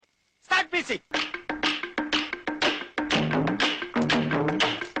பேசி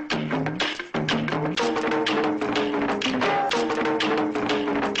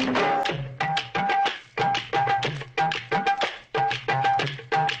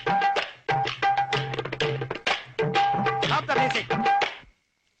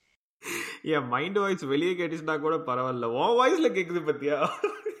என் mind voice வெளியே கேட்டுச்சுன்னா கூட பரவாயில்ல, உன் வாய்ஸ்ல கேக்குது பத்தியா?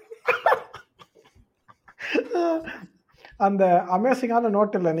 அந்த அமேசிங்கான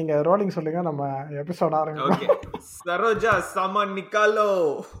நோட் இல்ல, நீங்க ரோலிங் சொல்லுங்க, நம்ம எபிசோட் ஆரம்பிப்போம். Saroja Saman Nikalo.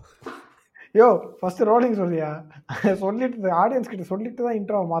 Yo first rolling சொல்லியா? சொல்லிட்டு ஆடியன்ஸ் கிட்ட சொல்லிட்டு தான்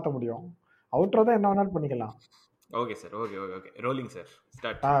இன்ட்ரோவை மாத்த முடியும். அவுட்ரோ தான் என்ன வேணாலும் பண்ணிக்கலாம். Okay sir, okay okay okay, rolling sir,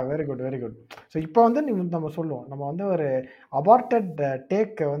 start. Very good very good. So இப்போ வந்து நம்ம சொல்லுவோம், நம்ம வந்து ஒரு அபார்ட்டட்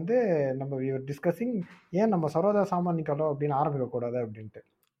டேக் வந்து நம்ம டிஸ்கஸிங் ஏன் நம்ம சரோஜா சாமானிக்காலோ அப்படின்னு ஆரம்பிக்க கூடாது அப்படின்ட்டு.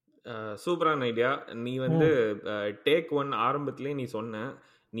 சூப்பரான ஐடியா. நீ வந்து டேக் 1 ஆரம்பத்திலே நீ சொன்ன,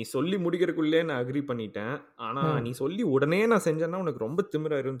 நீ சொல்லி முடிக்கிறதுக்குள்ளே நான் அக்ரி பண்ணிட்டேன். ஆனா நீ சொல்லி உடனே நான் செஞ்சேன்னா உனக்கு ரொம்ப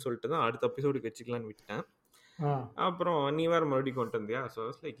திமிராருன்னு சொல்லிட்டு தான் அடுத்த எபிசோடுக்கு வச்சுக்கலான்னு விட்டேன். அப்புறம் நீ வேற மறுபடியும் கொண்டு வந்தியா. So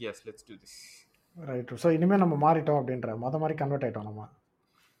like yes, let's do this. Right. So இனிமேல் நம்ம மாறிட்டோம் அப்படின்ற மாதிரி கன்வெர்ட் ஆகிட்டோம் நம்ம.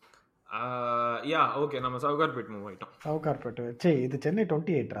 யா ஓகே, நம்ம சவுகார்பேட் மூவ் ஆகிட்டோம். சவுகார்பேட் சரி, இது சென்னை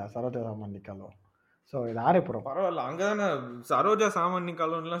 28 சரோஜா சாமானிக்காலோ. ஸோ இது ஆரேப்புறம் பரவாயில்ல, அங்கே தானே சரோஜா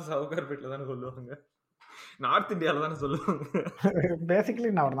சாமானிக்காலோன்னுலாம் சவுகார்பேட்டில் தானே சொல்லுவாங்க, நார்த் இந்தியாவில் தானே சொல்லுவாங்க.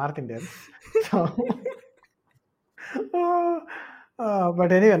 பேசிக்கலி நான் ஒரு நார்த் இந்தியன்.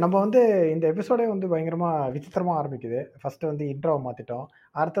 பட் எனிவே நம்ம வந்து இந்த எபிசோடே வந்து பயங்கரமாக விசித்திரமாக ஆரம்பிக்குது. ஃபஸ்ட்டு வந்து இன்ட்ரோவை மாற்றிட்டோம்.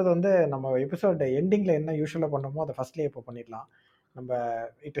 அடுத்தது வந்து நம்ம எபிசோட எண்டிங்கில் என்ன யூஸ்வலாக பண்ணோமோ அதை ஃபஸ்ட்லேயே இப்போ பண்ணிடலாம். நம்ம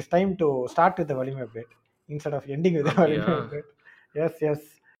it is time to start with Valimai update instead of ending with Valimai update. Yes yes,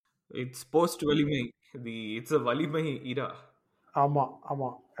 it's post Valimai, it's a Valimai இரா. ஆமாம்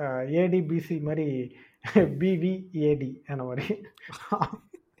ஆமாம், ஏடிபிசி மாதிரி பிவிஏடி அந்த மாதிரி,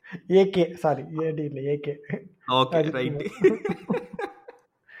 ஏகே சாரி ஏடி இல்லை AK. Okay right.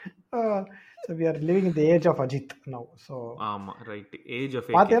 So we are living in the age of Ajit now. So ஆமா right, age of.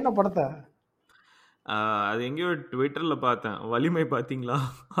 பாத்தியா என்ன படத்தை? அது எங்கேயோ ட்விட்டர்ல பார்த்தேன். வலிமை பாத்தீங்களா?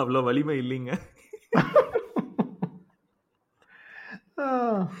 அவ்வளோ வலிமை இல்லைங்க.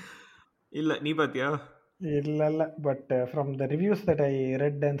 இல்ல நீ பாத்தியா? இல்லை but from the reviews that I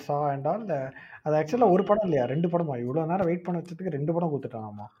read and saw and all, அது ஆக்சுவலாக ஒரு படம் இல்லையா, 2 படமா? இவ்வளோ நேரம் வெயிட் பண்ண வச்சதுக்கு 2 படம்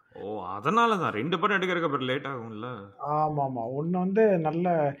கொடுத்துட்டான். ஓ அதனால தான் 2 படம் எடுக்கிறதுக்கு அப்புறம் லேட் ஆகும்ல. ஆமாம், ஒன்று வந்து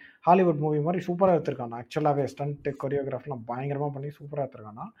நல்ல ஹாலிவுட் மூவி மாதிரி சூப்பராக எடுத்திருக்கானா, ஆக்சுவலாகவே ஸ்டண்ட் கொரியோகிராஃப்லாம் பயங்கரமாக பண்ணி சூப்பராக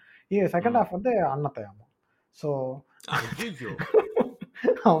எடுத்திருக்கானா. இது செகண்ட் ஹாஃப் வந்து அன்னத்தை. ஆமாம். ஸோ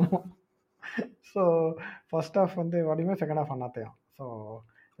ஆமாம், ஸோ ஃபர்ஸ்ட் ஹாஃப் வந்து வலிமை, செகண்ட் ஹாஃப் அன்னத்தையாம். So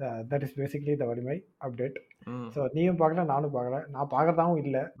that is basically the Valimai update. So நீயும் பார்க்கல, நானும் பார்க்கல, நான் பார்க்கறதாவும்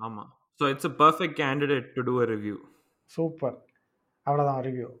இல்லை. ஆமாம், so it's a perfect candidate to do a review. Super, அவ்வளோதான்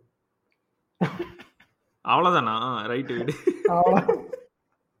ரிவ்யூ. அவ்வளோதானா? ரைட்டு விடு.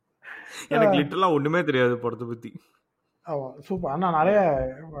 எனக்கு லிட்டரலாக ஒன்றுமே தெரியாது படத்தை பற்றி. ஆமாம் சூப்பர். ஆனால் நிறைய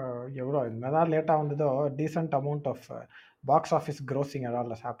எவ்வளோ என்னதான் லேட்டாக வந்ததோ decent amount of box office grossing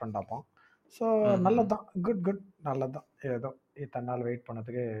ஏதாவது ஹேப்பன் பார்ப்போம். ஸோ நல்லதுதான், குட் நல்லதுதான். ஏதோ இத்தனை நாள் வெயிட்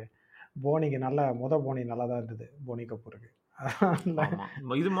பண்ணதுக்கு போனிக்கு நல்ல போனி நல்லா தான் இருந்தது, போனி கபூருக்கு.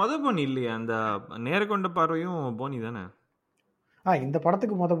 இது போனி இல்லையா? அந்த நேர்கொண்ட பார்வையும் போனி தானே? இந்த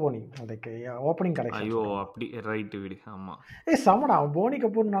படத்துக்கு போனி அதுக்கு ஓப்பனிங் கலெக்ஷன். ஐயோ அப்படி ரைட் விடு. ஆமா சமடா, அவன் போனி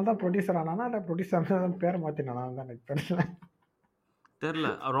கபூர்னால தான் ப்ரொடியூசர் ஆனானா இல்லை ப்ரொடியூசர் பேரை மாற்றினானா தான் எனக்கு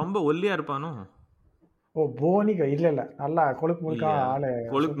தெரியல. ரொம்ப ஒல்லியா இருப்பானோ? ஓ போனிகா இல்லை நல்லா கொழுப்பு முழுக்கா ஆளு,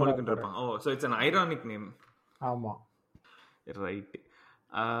 கொழுப்பு முழுக்குன்னு இருப்பான். Oh so it's an ironic name. ஆமாம் right.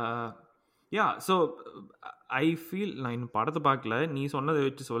 Ya so I feel, நான் இன்னும் படத்தை பார்க்கல, நீ சொன்னதை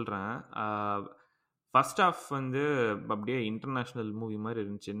வச்சு சொல்கிறேன். ஃபர்ஸ்ட் ஹாஃப் வந்து அப்படியே இன்டர்நேஷ்னல் மூவி மாதிரி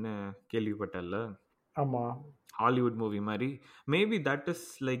இருந்துச்சுன்னு கேள்விப்பட்டேன்ல. ஆமாம், ஹாலிவுட் மூவி மாதிரி. Maybe that is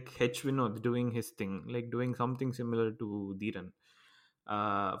like H Vinoth doing his thing, like doing something similar to Theeran.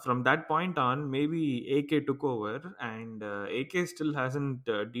 From that point on, maybe AK took over and AK still hasn't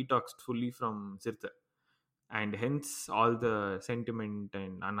detoxed fully from Sirtha, and hence all the sentiment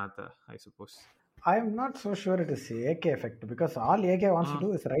and Anatha, I suppose. I am not so sure it is AK effect, because all AK wants to do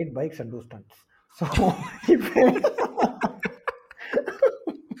is ride bikes and do stunts. So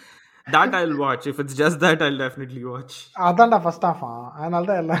that I'll watch. If it's just that, I'll definitely watch. அதான்டா first half. அதனால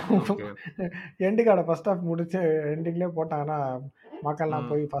தான் எல்லாம் எண்டிகார்டை first half முடிச்சு எண்டிங்லேயே போட்டாங்கன்னா மக்கள்லாம்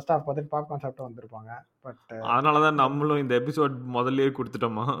போய் first half பார்த்துட்டு popcorn சாப்பிட்டு வந்திருப்பாங்க. பட் அதனால தான் நம்மளும் இந்த எபிசோட் முதல்லயே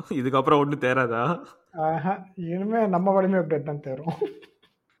கொடுத்துட்டோமா? இதுக்கப்புறம் ஒன்றும் தேராதா? இனிமேல் நம்ம வலிமை அப்டேட் தான் தேரும்.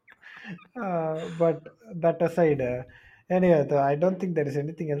 But that aside, anyway, I don't think there is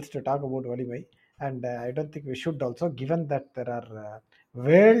anything else to talk about Valimai, and I don't think we should also, given that there are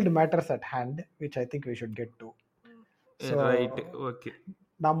world matters at hand which I think we should get to. So right. Okay.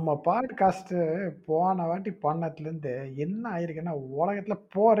 நம்ம podcast போன வாட்டி பண்ணதுலேருந்து என்ன ஆயிருக்குன்னா உலகத்துல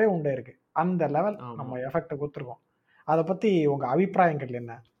போரே உண்டாயிருக்கு. அந்த level ஆமா. நம்ம எஃபெக்ட் கொடுத்துருக்கோம். அதை பத்தி உங்க அபிப்பிராயங்கள்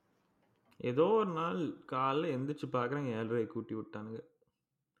என்ன? ஏதோ ஒரு நாள் காலைல எந்திரிச்சு பார்க்குறேன் 7:30 கூட்டி விட்டானுங்க.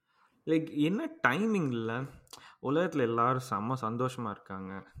 லைக் என்ன டைமிங் இல்லை, உலகத்தில் எல்லாரும் செம்ம சந்தோஷமாக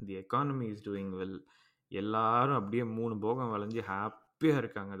இருக்காங்க, the economy is doing well, எல்லாரும் அப்படியே 3 போகம் வளைஞ்சு ஹாப்பியாக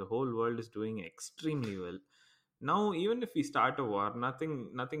இருக்காங்க, the whole world is doing extremely well. Now, even if we start a war,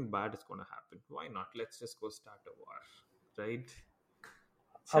 nothing bad is going to happen. Why not? Let's just go start a war, right?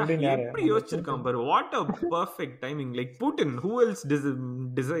 அப்படின்னு யாரு? எப்படி யோசிச்சிருக்கான் பாரு. What a perfect timing. Like Putin, who else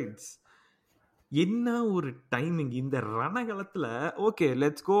decides? என்ன ஒரு timing இந்த ரணகலத்துல. Okay,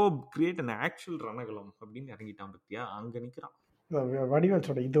 let's go create an actual ரணகலம் அப்படின்னு இறங்கிட்டான் பத்தியா, அங்க நிக்கிறான். வடிவேல்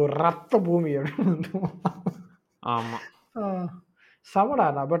சொல்ற இது ஒரு ரத்த பூமி அப்படின்னு. ஆமா சமடா.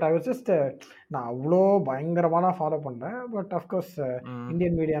 பட் ஐ வாஸ் ஜஸ்ட் நான் அவ்வளோ பயங்கரமான ஃபாலோ பண்ணேன். But of course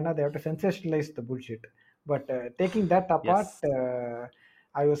Indian மீடியானா they have to sensationalise the bullshit. But taking that apart,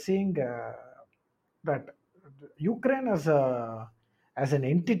 I was seeing that Ukraine as an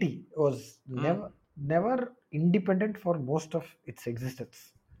entity was never independent for most of its existence.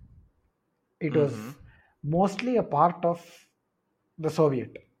 It was mostly a part of the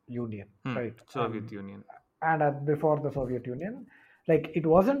Soviet Union, right? Soviet Union. And before the Soviet Union, like it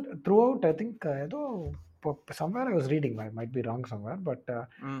wasn't throughout, I think, somewhere I was reading, I might be wrong somewhere, but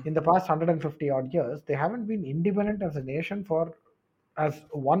in the past 150 odd years, they haven't been independent as a nation as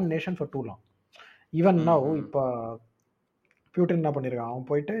one nation for too long. Even now, Putin என்ன பண்ணிருக்கான், அவன்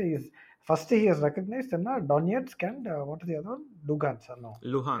போயிட்டு first he has recognized Donetsk and what is the other one?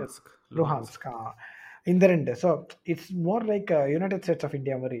 Luhansk. இந்த ரெண்டு. So it's more like United states of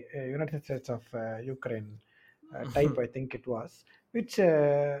India மாதிரி, United states of Ukraine type I think it was, which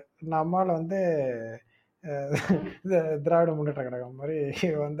நம்மால் வந்து திராவிட முன்னேற்ற கழகம் மாதிரி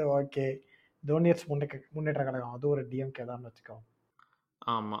வந்து ஓகே டோனியட்ஸ் முன்னேற்ற கழகம் அது ஒரு DMK தான் வச்சுக்கோ.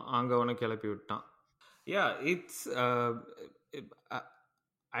 ஆமாம், அங்கே ஒன்று கிளப்பி விட்டான். Yeah,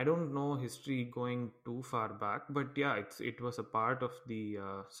 I don't know history going too far back, but yeah, it was a part of the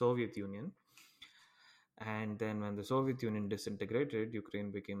Soviet Union. And then when the Soviet Union disintegrated, Ukraine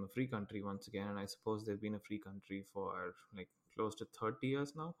became a free country once again. And I suppose they've been a free country for like close to 30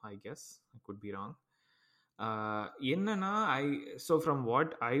 years now, I guess. I could be wrong. So from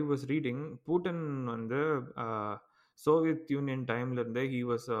what I was reading, Putin on the Soviet Union time, he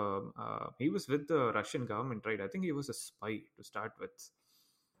was with the Russian government, right? I think he was a spy to start with.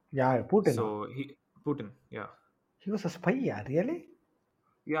 Yeah, Putin. So Putin, yeah. He was a spy, yeah, really?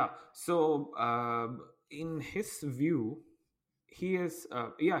 Yeah. So in his view, he is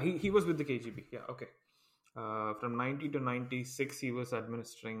he was with the KGB. Yeah, okay. From 90 to 96, he was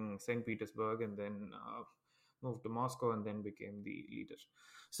administering St. Petersburg, and then moved to Moscow, and then became the leader.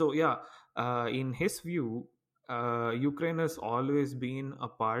 So yeah, in his view, Ukraine has always been a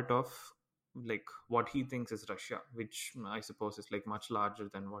part of like what he thinks is Russia, which I suppose is like much larger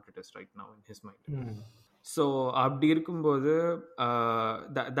than what it is right now in his mind. So அப்படி இருக்கும்போது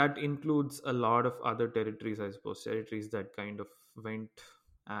that includes a lot of other territories, I suppose, territories that kind of went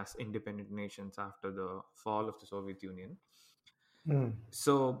as independent nations after the fall of the Soviet Union.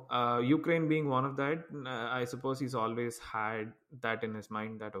 So Ukraine being one of that, I suppose he's always had that in his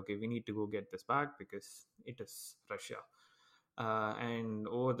mind that okay, we need to go get this back because it is Russia. And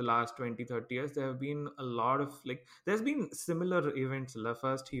over the last 20-30 years, there have been a lot of there's been similar events.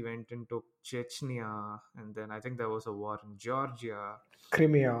 First he went into Chechnya, and then I think there was a war in Georgia,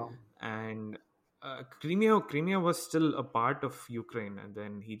 Crimea, and Crimea was still a part of Ukraine, and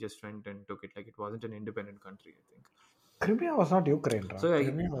then he just went and took it. Like it wasn't an independent country, I think. Crimea was not Ukraine, right? So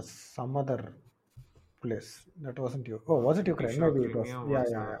Crimea was some other place. That wasn't you. Oh, was it Ukraine? Sure, maybe Crimea it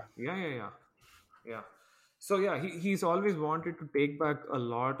was. Yeah. So yeah, he's always wanted to take back a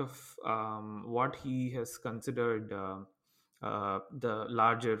lot of what he has considered the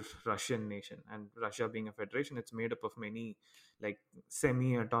larger Russian nation. And Russia being a federation, it's made up of many like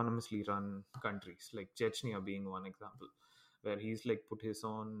semi-autonomously run countries, like Chechnya being one example, where he's like put his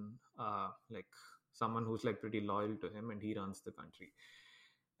own like someone who's like pretty loyal to him, and he runs the country.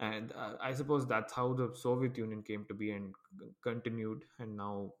 And I suppose that's how the Soviet Union came to be and continued, and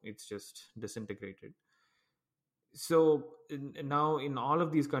now it's just disintegrated. So now in all of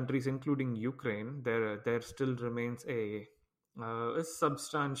these countries, including Ukraine, there still remains a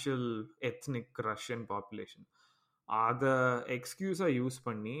substantial ethnic Russian population. அதை எக்ஸ்கியூஸாக use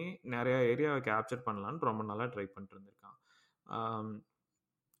பண்ணி நிறைய ஏரியாவை capture பண்ணலான்னு ரொம்ப நல்லா try பண்ணிட்டு இருந்திருக்கான்.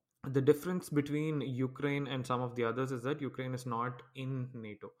 The difference between Ukraine and some of the others is that Ukraine is not in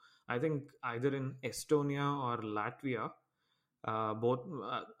NATO. I think either in Estonia or Latvia, both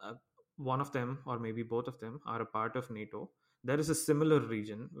one of them or maybe both of them are a part of NATO. There is a similar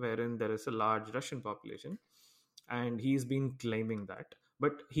region wherein there is a large Russian population, and he's been claiming that.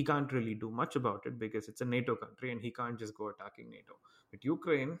 But he can't really do much about it because it's a NATO country and he can't just go attacking NATO. But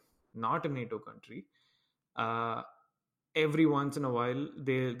Ukraine, not a NATO country, uh, every once in a while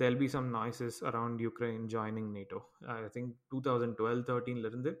there'll be some noises around Ukraine joining NATO. I think 2012-13 ல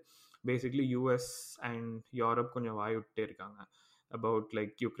இருந்து basically US and Europe கொஞ்சம் வாய் விட்டே இருக்காங்க about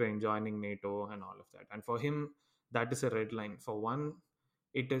like Ukraine joining NATO and all of that. And for him, that is a red line. For one,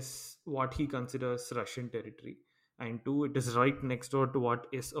 it is what he considers Russian territory, and two, it is right next door to what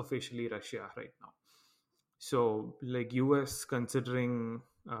is officially Russia right now. So, like US considering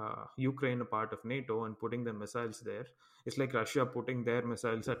Ukraine a part of NATO and putting the missiles there, it's like Russia putting their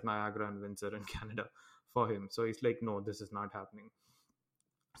missiles at Niagara and Windsor in Canada for him. So he's like, no, this is not happening.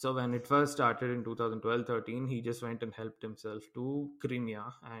 So when it first started in 2012-13, he just went and helped himself to Crimea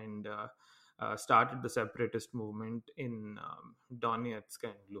and started the separatist movement in Donetsk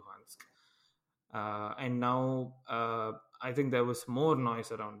and Luhansk. And now I think there was more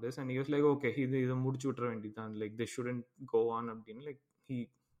noise around this, and he was like, okay, he's a முடிச்சு விட்டுற வேண்டியதான், like they shouldn't go on அப்படின்னு, like he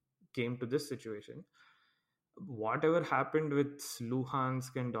came to this situation. Whatever happened with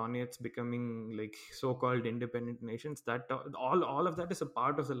Luhansk and Donetsk becoming like so-called independent nations, that all of that is a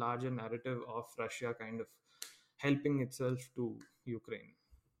part of the larger narrative of Russia kind of helping itself to Ukraine.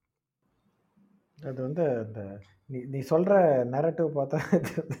 அது வந்து இந்த நீ சொல்ற narrative பார்த்தா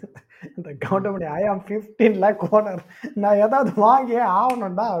இந்த கவுண்டமணி ஐ ஆம் 15 lakh owner, நான் ஏதாவது வாங்கியே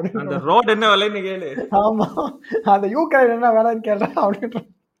ஆகணும்டா அந்த அப்படின்னு. ரோட் என்ன விலைன்னு கேளு. ஆமா, அந்த யூக்ரைன் என்ன வேலைன்னு கேட்டா அப்படின்ற.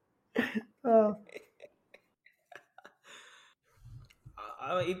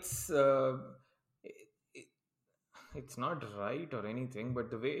 It's not right or anything, but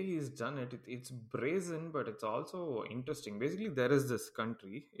the way he's done it, it's brazen, but it's also interesting. Basically, there is this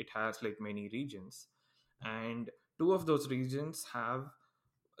country, it has like many regions, and two of those regions have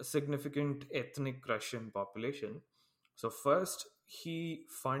a significant ethnic Russian population. So first, he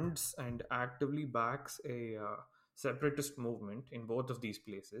funds and actively backs a separatist movement in both of these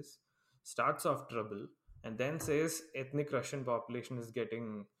places, starts off trouble, and then says ethnic Russian population is getting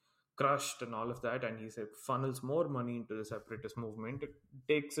crushed and all of that, and he said funnels more money into the separatist movement. It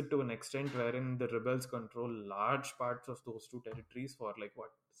takes it to an extent wherein the rebels control large parts of those two territories for like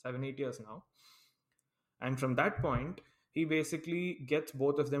what, 7-8 years now. And from that point, he basically gets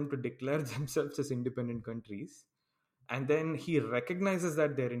both of them to declare themselves as independent countries, and then he recognizes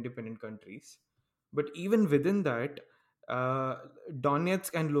that they're independent countries. But even within that,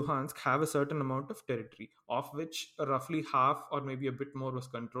 Donetsk and Luhansk have a certain amount of territory, of which roughly half or maybe a bit more was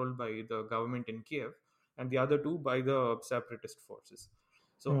controlled by the government in Kiev, and the other two by the separatist forces.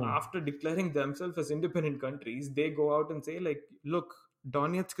 So after declaring themselves as independent countries, they go out and say, like, look,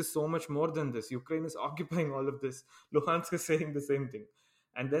 Donetsk is so much more than this. Ukraine is occupying all of this. Luhansk is saying the same thing.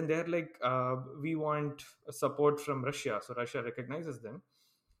 And then they're like, we want support from Russia. So Russia recognizes them.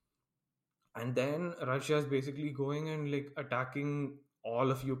 And then Russia is basically going and like attacking all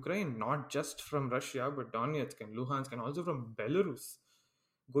of Ukraine, not just from Russia, but Donetsk and Luhansk and also from Belarus.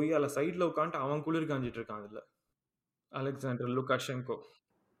 கொய்யால சைட்ல உட்காந்து அவன் குளிர் காஞ்சிட்டு இருக்கான் அதுல, Alexander Lukashenko.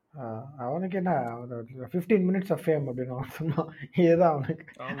 அவனுக்கு என்ன 15 மினிட்ஸ் ஆஃப் ஃபேம் அப்படின்னு அவன் சொன்னான். இதுதான் அவனுக்கு.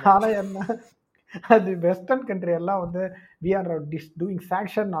 ஆனா என்ன, அது வெஸ்டர்ன் கண்ட்ரி எல்லாம் வந்து we are doing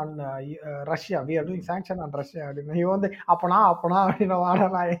sanction on Russia, we are doing sanction on Russia அப்படின்னு. இவன் வந்து அப்பனா அப்படின்னு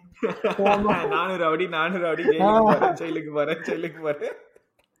வாடலாம். நானூறு அடி ஜெயிலுக்கு போறேன்.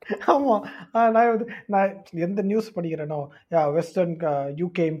 ஆமா, நான் எந்த நியூஸ் படிக்கிறேனோ, western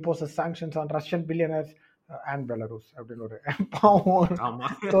UK imposes sanctions on Russian billionaires and Belarus அப்படின்னு ஒரு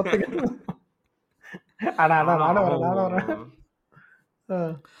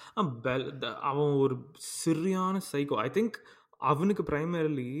அவன் ஒரு சரியான சைக்கோ. ஐ திங்க் அவனுக்கு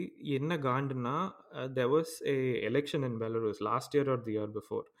பிரைமரிலி என்ன காண்டுன்னா, there was a election in Belarus last year or the year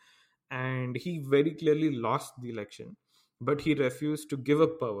before, and he very clearly lost the election, but he refused to give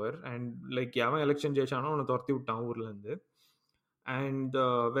up power, and like எவன் election ஜெயிச்சானோ அவனை துரத்தி விட்டான் ஊர்ல இருந்து. And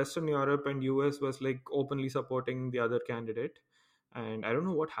Western Europe and US was like openly supporting the other candidate, and I don't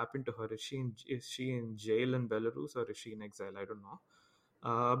know what happened to her. Is she in jail in Belarus or is she in exile? I don't know.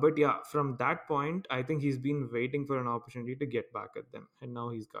 But yeah, from that point, I think he's been waiting for an opportunity to get back at them, and now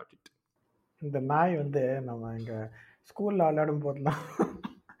he's got it. இந்த நாய் வந்து நம்ம இங்க ஸ்கூல்ல விளையாடும் போதெல்லாம்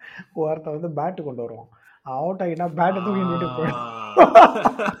ஒருத்த வந்து பேட்டு கொண்டு வருவான், அவுட் ஆகினா பேட்டை தூக்கி வீட்டுக்கு போயிடும்.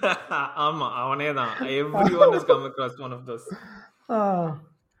 ஆமா, அவனே தான். Everyone has come across one of those.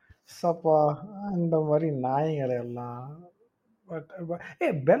 சப்பா இந்த மாதிரி நாய்களை எல்லாம். பட் ஏ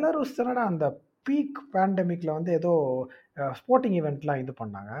பெலருஸ் தானடா அந்த பீக் பேண்டமிக்ல வந்து ஏதோ ஸ்போர்ட்டிங் ஈவெண்ட்லாம் இது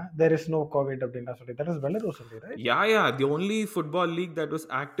பண்ணாங்க. தேர் இஸ் நோ கோவிட் அப்படின்லாம் சொல்லி. That is Belarus only, right? Yeah. The only football league that was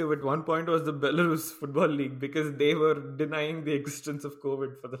active at one point was the Belarus Football League because they were denying the existence of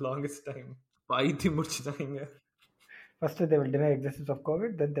COVID for the longest time. பைத்தி முடிச்சுட்டாங்க. First they will deny existence of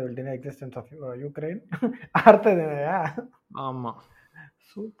COVID, then they will deny existence of Ukraine. அடுத்தது ஆமா.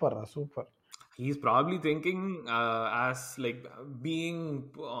 சூப்பரா super. He's probably thinking as like being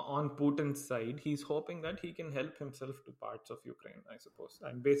on Putin's side, he's hoping that he can help himself to parts of Ukraine, I suppose.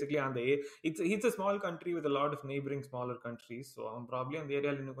 And basically on the it's a small country with a lot of neighboring smaller countries, so I'm probably on the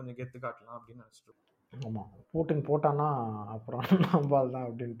area இன்னும் கொஞ்சம் கெத்து காட்டலாம் அப்படின்னு நினைச்சிட்டு. ஆமா, பூட்டின் போட்டானா அப்புறம் நம்பால் தான்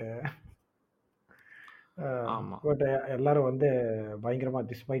அப்படின்ட்டு. பட் எல்லாரும் வந்து பயங்கரமா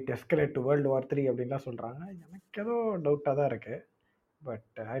this might escalate to world war 3 அப்படின்லாம் சொல்றாங்க. எனக்கு ஏதோ டவுட்டாக தான் இருக்கு.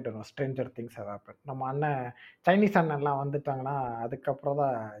 But I don't no, Stranger things have happen. நம்ம அண்ணன் சைனீஸ் அண்ணன்லாம் வந்துட்டாங்கன்னா அதுக்கப்புறம்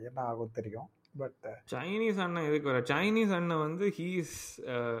தான் என்ன ஆகும் தெரியும். பட் சைனீஸ் அண்ணன் எதுக்கு வர? சைனீஸ் அண்ணன் வந்து he's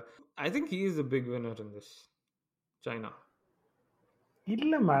I think he is a big winner in this. China.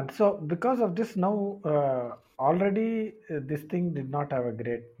 இல்லை man. So because of this now already this thing did not have a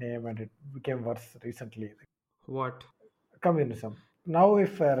great name and it became verse recently. What? Communism. Now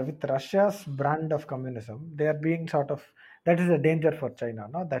if with Russia's brand of communism, they are being sort of, that is a danger for China,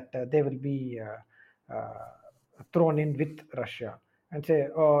 no? That they will be uh, thrown in with Russia and say,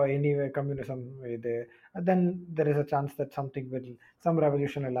 oh, anyway, communism, then there is a chance that some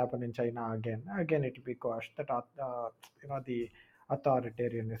revolution will happen in China again. Again, it will be quashed. That the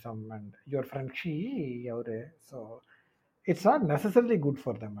authoritarianism and your friend Xi, so it's not necessarily good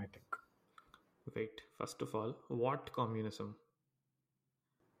for them, I think. Wait, first of all, what communism?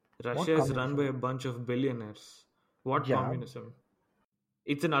 Russia is run by a bunch of billionaires. What communism?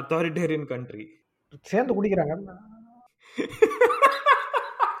 It's an authoritarian country. சேர்ந்து குடிக்கிறாங்க.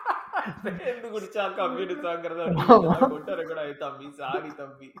 சேர்ந்து குடிச்சா கம்யூனிசம்ங்கறத கொட்டற கூட தம்பி, sorry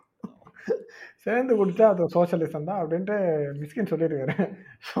தம்பி. சேர்ந்து குடிச்சா அது சோஷலிசம் தான் அப்படின்ட்டு மிஸ்கின் சொல்லியிருக்காரு.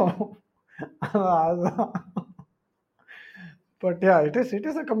 ஸோ அதுதான். But yeah, it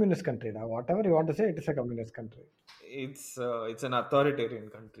is a communist country now. Whatever you want to say, it is a communist country. It's an authoritarian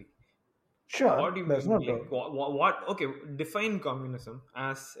country. Sure. What do you mean? Like, what? Okay, define communism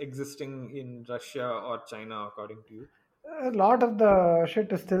as existing in Russia or China, according to you. A lot of the shit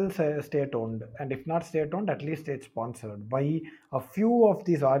is still state-owned, and if not state-owned, at least state-sponsored by a few of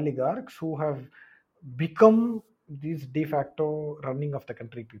these oligarchs who have become these de facto running of the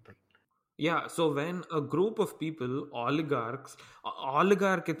country people. Yeah, so when a group of people,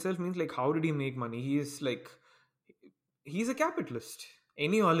 oligarch itself means like, how did he make money? He's a capitalist.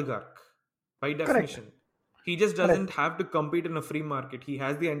 Any oligarch, by definition. Correct. He just doesn't have to compete in a free market. He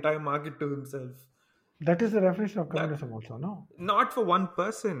has the entire market to himself. That is the definition of communism also, no? Not for one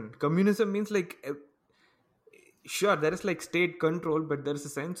person. Communism means like, sure, there is like state control, but there is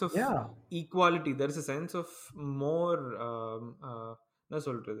a sense of equality. There is a sense of more,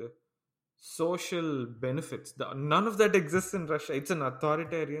 social benefits. None of that exists in Russia. It's an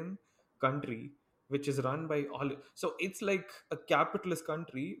authoritarian country which is run by all. So it's like a capitalist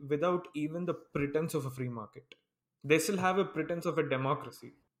country without even the pretense of a free market. They still have a pretense of a democracy.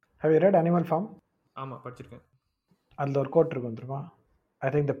 Have you read Animal Farm? ஆமா, படிச்சிருக்கேன். அதுல ஒரு code இருக்கும் தெரியுமா? I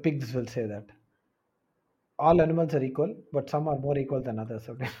think the pigs will say that all animals are equal, but some are more equal than others.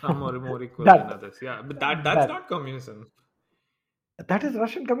 Some are more equal than others. Yeah, but that's not communism. That is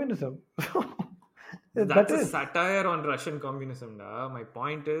Russian communism. That's a satire on Russian communism. My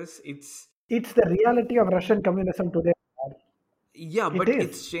point is, it's the reality of Russian communism today. Yeah, but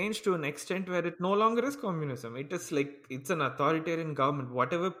it's changed to an extent where it no longer is communism. It is like, it's an authoritarian government.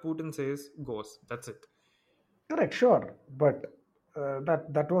 Whatever Putin says goes. That's it. Correct, sure. But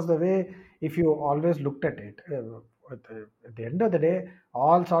that was the way, if you always looked at it. At the end of the day,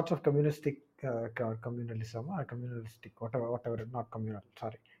 all sorts of communistic communalism or communalistic, whatever, not communal,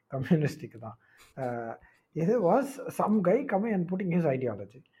 sorry, communistic. It was some guy coming and putting his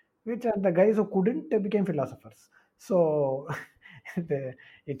ideology, which are the guys who couldn't became philosophers. So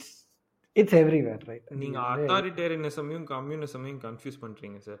it's everywhere, right? நீங்க அத்தாரிட்டேரியனிசமையும் கம்யூனிசமையும் confuse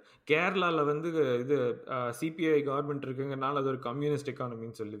பண்றீங்க sir. கேரளால வந்து இது CBI government இருக்குங்கனால அது ஒரு communist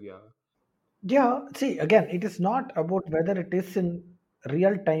எக்கானமின்னு சொல்லுவியா? Yeah, see, again, it is not about whether it is in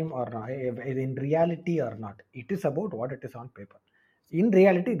real time or not, in reality or not. It is about what it is on paper. In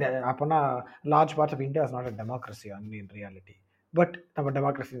reality, large parts of India is not a democracy in reality. But our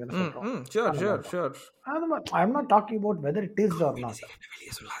democracy is sure. I'm not talking about whether it is or not.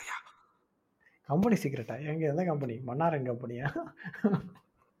 Company secret. எந்த company? மன்னாரன் கம்பெனியா?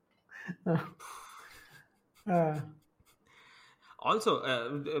 Uh, Also,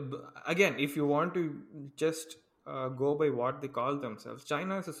 again, if you want to just go by what they call themselves,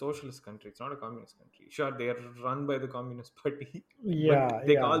 China is a socialist country. It's not a communist country. Sure, they are run by the Communist Party, but yeah,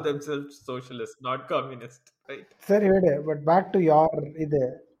 they yeah. call themselves socialist, not communist, right? சரி விடு. But back to your இது.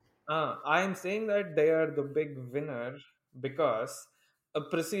 I am saying that they are the big winner because a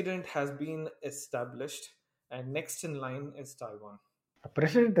precedent has been established, and next in line is Taiwan.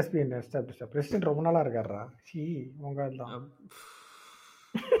 President SP establish president ரொம்ப நாளா இருக்காருடா. C உங்க தான் Uh,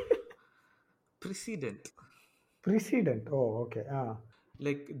 precedent. President. O okay. Ah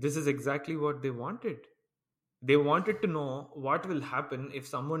Like, this is exactly what they wanted. They wanted to know what will happen if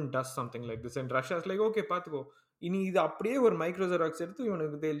someone does something like this. And Russia's like, okay, பார்த்துக்கோ இனி இது அப்படியே ஒரு micro xerox எடுத்து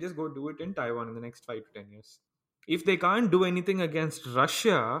இவனுக்கு they'll just go do it in Taiwan in the next 5 to 10 years. If they can't do anything against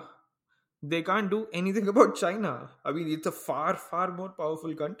Russia, they can't do anything about China. I mean, it's a far, far more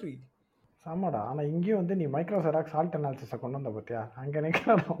powerful country. ஆமாடா. ஆனா இங்கேயும் வந்து நீ micro Xerox salt அனாலிசிஸை கொண்டு வந்த பார்த்தியா, அங்கே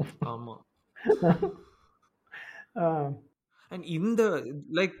நிற்கணும். ஆமா. And in the,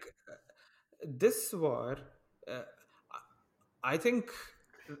 like, this war, uh, I think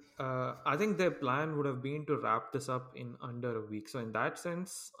I think their plan would have been to wrap this up in under a week. So in that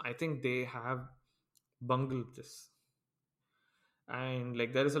sense, I think they have bungled this. And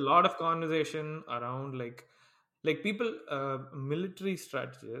like there is a lot of conversation around like people military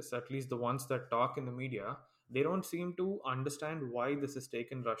strategists, at least the ones that talk in the media, they don't seem to understand why this has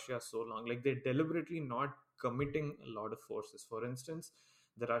taken Russia so long. Like they're deliberately not committing a lot of forces. For instance,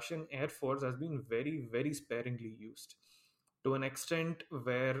 the Russian air force has been very, very sparingly used to an extent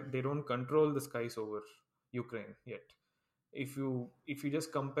where they don't control the skies over Ukraine yet. If you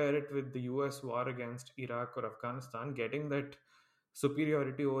just compare it with the US war against Iraq or Afghanistan, getting that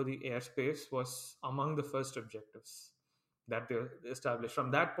superiority over the airspace was among the first objectives that they established. From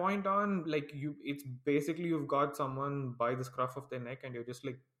that point on, like it's basically you've got someone by the scruff of their neck and you're just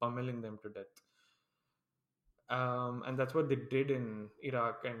like pummeling them to death. And that's what they did in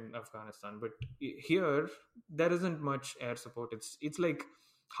Iraq and Afghanistan. But here, there isn't much air support. It's like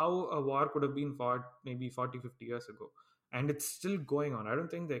how a war could have been fought maybe 40, 50 years ago. And it's still going on. I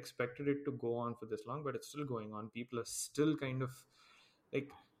don't think they expected it to go on for this long, but it's still going on. People are still kind of like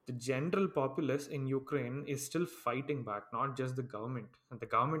the general populace in Ukraine is still fighting back, not just the government. And the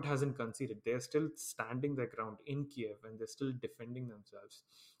government hasn't conceded. They're still standing their ground in Kiev and they're still defending themselves.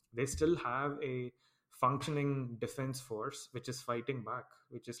 They still have a functioning defense force which is fighting back,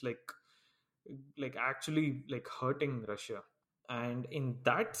 which is like actually like hurting Russia. And in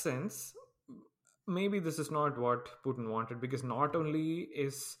that sense, maybe this is not what Putin wanted, because not only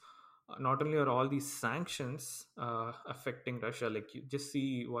are all these sanctions affecting Russia, like you just see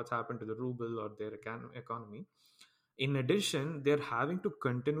what's happened to the ruble or their economy. In addition, they're having to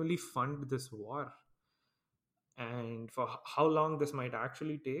continually fund this war, and for how long this might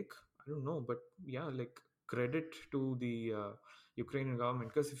actually take, I don't know. But yeah, like credit to the Ukrainian government,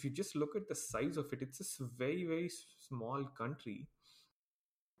 because if you just look at the size of it, it's this very, very small country.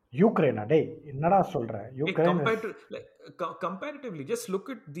 யூக்ரைனா டேய் என்னடா சொல்ற? Like Ukraine is comparatively, just look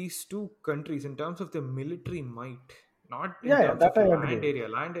at these two countries in terms of their military might, not in yeah, yeah, terms that of I land agree. area.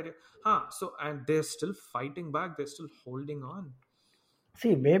 Land area, huh? So and they're still fighting back. They're still holding on.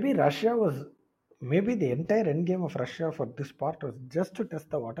 See, maybe the entire end game of Russia for this part was just to test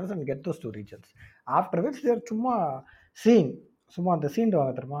the waters and get those two regions. After which they're சும்மா scene சும்மா அந்த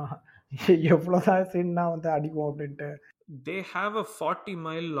சீண்டுவாங்க தெரியுமா? எவ்வளோதான் சீன்னா வந்து அடிப்போம் அப்படின்ட்டு. They have a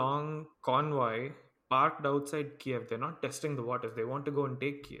 40-mile long convoy parked outside Kiev. They're not testing the waters. They want to go and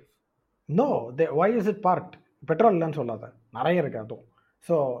take Kiev. No, why is it parked? Petrol இல்லைன்னு சொல்லாத, நிறைய இருக்கு அதுவும்.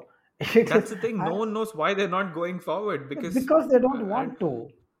 So That's the thing. No one knows why they're not going forward because they don't want to.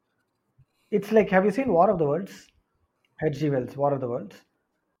 It's like, have you seen War of the Worlds? H.G. Wells, War of the Worlds.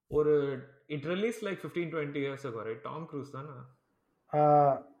 Or it released like 15-20 years ago, right? Tom Cruise, dana?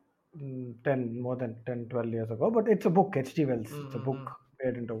 10 more than 10-12 years ago, but it's a book. H.G. Wells. It's a book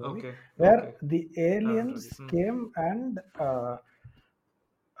made into a movie, Okay. where Okay. the aliens came and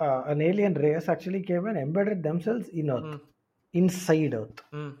an alien race actually came and embedded themselves in Earth, inside Earth,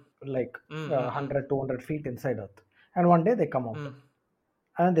 like 100, 200 feet inside Earth. And one day they come out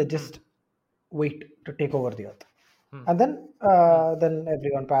and they just wait to take over the Earth. And then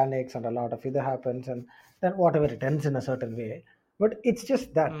everyone panics and a lot of either happens, and then whatever it ends in a certain way. But it's just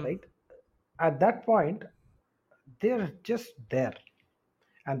that, right? At that point, they're just there.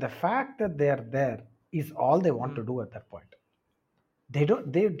 And the fact that they're there is all they want to do at that point.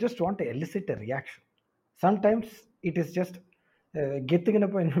 They just want to elicit a reaction. Sometimes it is just கெத்துக்குன்னு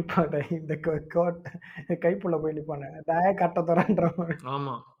போய் நிற்பாங்க, இந்த code Kaipulla போய் நிற்பாங்க, கட்ட தரன்ற.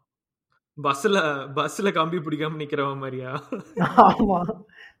 ஆமா. பஸ்ல பஸ்ல கம்பி பிடிக்காம நிக்கிறவன் மாதிரியா? ஆமா.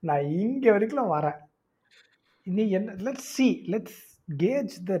 நான் இங்க வரைக்கும் வரேன். நீ என்ன let's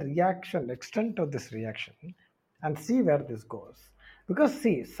gauge the reaction, extent of this reaction and see where this goes. Because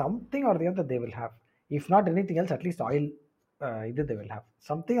see, something or the other they will have. If not anything else, at least oil, either they will have.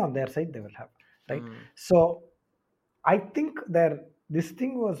 Something on their side they will have, right? ம். So I think this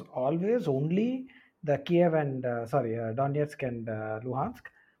thing was always only the Kiev and Donetsk and Luhansk,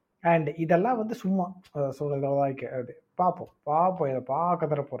 and இதெல்லாம் வந்து சும்மா சொல்றதுக்கு அது பார்ப்போம் பார்ப்போம் இதை பார்க்க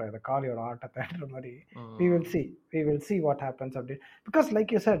தர போகிறோம் இதை காளியோட ஆட்டத்தைன்ற மாதிரி we will see what happens update. Because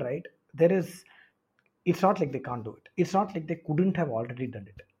like you said, right, there is, it's not like they can't do it, it's not like they couldn't have already done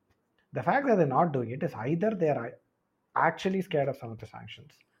it. The fact that they're not doing it is either they are actually scared of some of the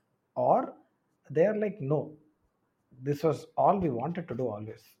sanctions, or they are like, no, this was all we wanted to do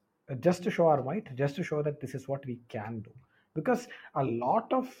always, just to show our might, just to show that this is what we can do. Because a lot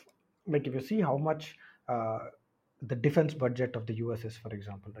of, like, if you see how much the defense budget of the US is, for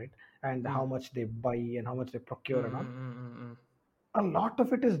example, right, and how much they buy and how much they procure and all, a lot of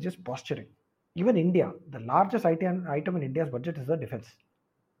it is just posturing. Even India, the largest item in India's budget is the defense.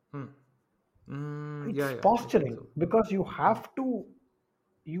 It's posturing, because you have to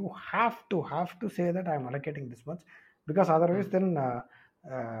say that I'm allocating this much, because otherwise then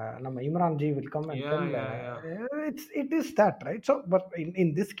Imran Ji will come and tell it is that, right? So but in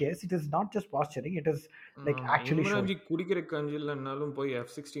this case it is not just posturing, it is like actually Imran Ji குடிக்கிற கஞ்சிலனாலும் போய்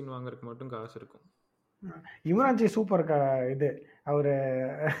F-16 வாங்குறதுக்கு மட்டும் காசு இருக்கும். Imran Ji super இது அவரு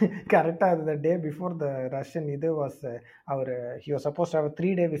கரெக்டா the day before the Russian இது was our he was supposed to have a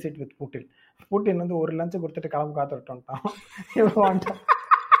 3-day visit with Putin. Putin வந்து ஒரு லஞ்ச் கொடுத்துட்டு கிளம்ப காத்துட்டு வந்துட்டான்.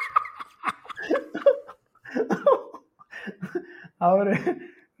 அவரு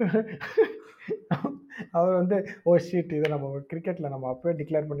அவர் வந்து ஓ ஷீட் இதை நம்ம கிரிக்கெட்ல நம்ம அப்பவே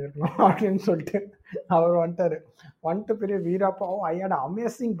டிக்ளேர் பண்ணியிருக்கணும் அப்படின்னு சொல்லிட்டு அவர் வந்துட்டு பெரிய வீராப்பா I had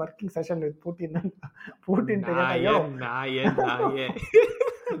amazing working session with Putin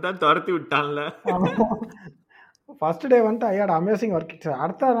துரத்தி விட்டான்ல. ஃபர்ஸ்ட் டே வந்துட்டு ஐ ஹேட் அமேசிங் ஒர்க்கிங்,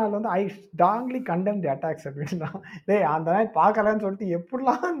 அடுத்த நாள் வந்து I strongly condemn the attacks அப்படின்னா டேய் அந்த நாய் பார்க்கலன்னு சொல்லிட்டு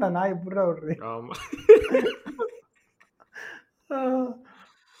எப்படிலாம் அந்த நாய் எப்படிடா விடுறது.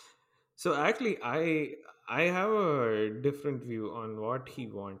 So actually I have a different view on what he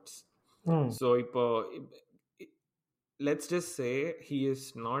wants. So let's just say he is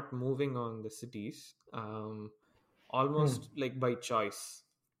not moving on the cities almost like by choice.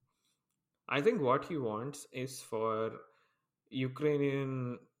 I think what he wants is for Ukrainian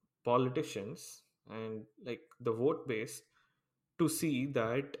politicians and like the vote base to see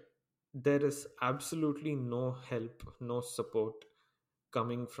that there is absolutely no help, no support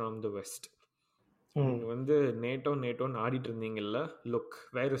coming from the West. நீங்க வந்து நேட்டோன்னு ஆடிட்டு இருந்தீங்கல்ல, look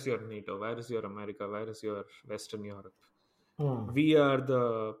where is your NATO, where is your America, where is your western Europe. We are the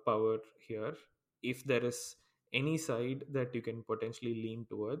power here. If there is any side that you can potentially lean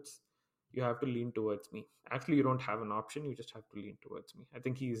towards, you have to lean towards me. Actually, you don't have an option, you just have to lean towards me. I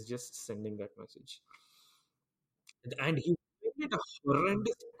think he is just sending that message, and he made it a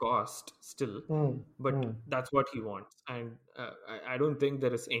horrendous cost still, but that's what he wants. And I don't think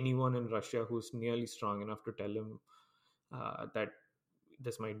there is anyone in Russia who's nearly strong enough to tell him that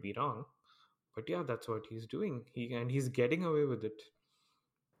this might be wrong. But yeah, that's what he's doing. He's getting away with it.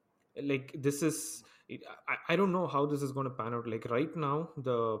 Like this is, I don't know how this is going to pan out. Like right now,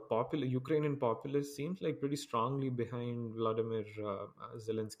 the Ukrainian populace seems like pretty strongly behind Vladimir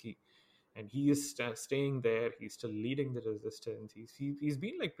Zelensky. And he is staying there. He's still leading the resistance. He's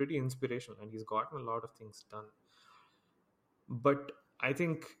been like pretty inspirational, and he's gotten a lot of things done. But I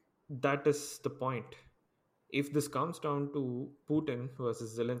think that is the point. If this comes down to Putin versus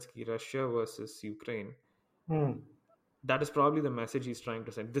Zelensky, Russia versus Ukraine, that is probably the message he's trying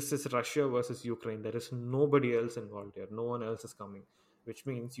to send. This is Russia versus Ukraine. There is nobody else involved here. No one else is coming, which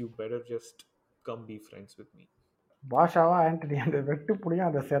means you better just come be friends with me. பாஷாவா Antony அந்த வெட்டு புலியா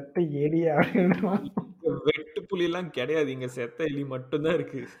அந்த செத்த எலி அப்படின்னு வெட்டு புலியெல்லாம் கிடையாது, இங்க செத்த எலி மட்டும்தான்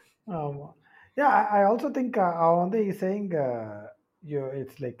இருக்கு. ஆமா. Yeah, I also think அவன் வந்து he's saying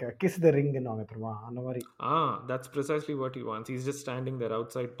it's like kiss the ring ன்னு தெரியுமா அந்த மாதிரி. That's precisely what he wants. He's just standing there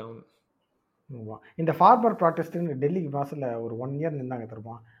outside town. இந்த ஃபார்மர் ப்ராட்டஸ்ட் டெல்லிக்கு வாசல்ல ஒரு 1 year நின்னாங்க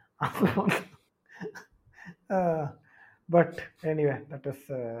தெரியுமா. But anyway that is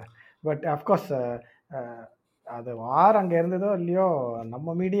but of course அது வார் அங்கே இருந்ததோ இல்லையோ,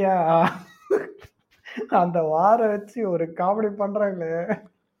 நம்ம மீடியா அந்த வாரை வச்சு ஒரு காமெடி பண்றாங்களே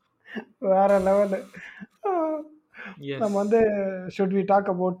வேற லெவலு. நம்ம வந்து should we talk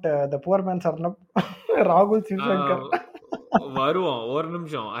about the poor man's Arnab, ராகுல் சிவசங்கர்? வருவோம் ஒரு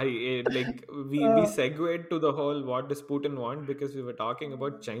நிமிஷம். Like we segued to the whole what does Putin want because we were talking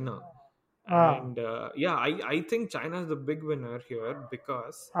about China. Ah And yeah, I think China is the big winner here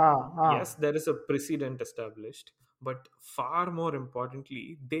because ah ah yes, there is a precedent established, but far more importantly,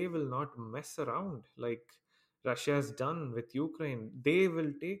 they will not mess around like Russia has done with Ukraine. They will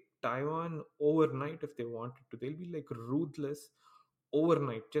take Taiwan overnight if they wanted to. They'll be like ruthless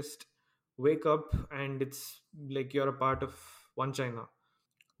overnight. Just wake up and it's like you're a part of one China.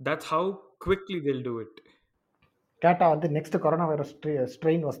 That's how quickly they'll do it. கேட்டா வந்து next corona virus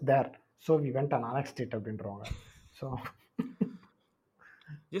strain was there, so we went an annexed it அப்படின்றவாங்க. So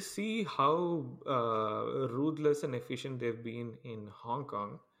Just see how ruthless and efficient they've been in Hong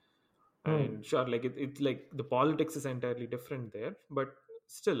Kong. And sure, like it's like the politics is entirely different there, but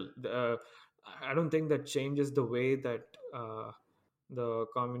still, I don't think that changes the way that the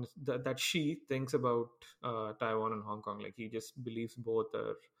communist that Xi thinks about Taiwan and Hong Kong. Like he just believes both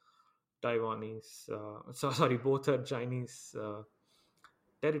are Taiwanese, sorry, both are Chinese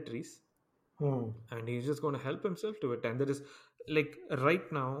territories, and he's just going to help himself to it. And there is like right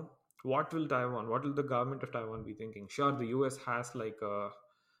now, what will the government of Taiwan be thinking? Sure, the US has like a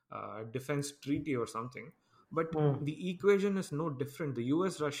defense treaty or something, but the equation is no different. The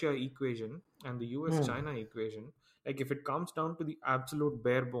US Russia equation and the US China equation, like if it comes down to the absolute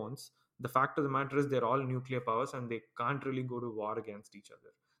bare bones, the fact of the matter is they're all nuclear powers and they can't really go to war against each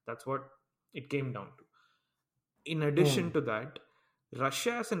other. That's what it came down to. In addition to that,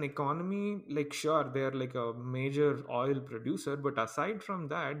 Russia as an economy, like sure, they're like a major oil producer, but aside from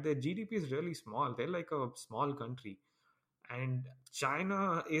that, their GDP is really small. They're like a small country. And China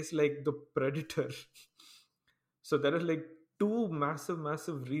is like the predator. So there are like two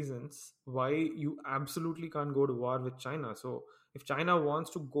massive reasons why you absolutely can't go to war with China. So if China wants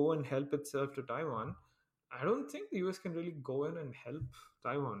to go and help itself to Taiwan, I don't think the US can really go in and help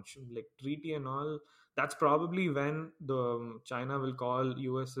Taiwan. Like treaty and all, that's probably when the China will call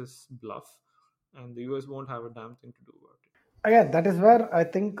US's bluff, and the US won't have a damn thing to do about it. again, that is where I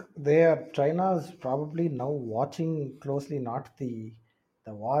think China is probably now watching closely, not the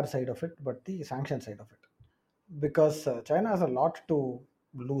war side of it, but the sanction side of it, because China has a lot to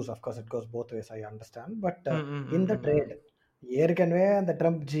lose. Of course, it goes both ways. I understand, but in the trade, ஏற்கனவே அந்த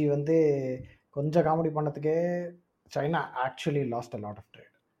Trump ji வந்து கொஞ்சம் comedy பண்ணதுக்கே China actually lost a lot of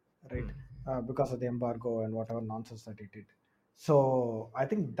trade, right? Because of the embargo and whatever nonsense that it did. So I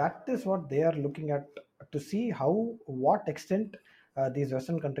think that is what they are looking at, to see what extent these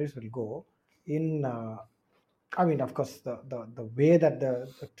Western countries will go in. I mean, of course, the way that the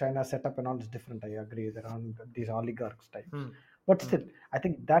China set up and all is different. I agree. There are these oligarchs types, but still, I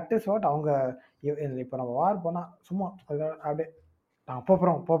think that is what அவங்க இப்போ நம்ம வார் போனால் சும்மா அப்படியே நான்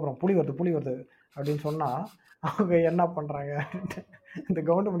போகிறோம் புலி வருது அப்படின்னு சொன்னால் அவங்க என்ன பண்ணுறாங்க, இந்த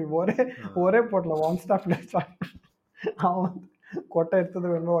கவுண்டமணி ஒரே போட்டில் ஒன் ஸ்டாப்ல அவன் வந்து கொட்டை எடுத்தது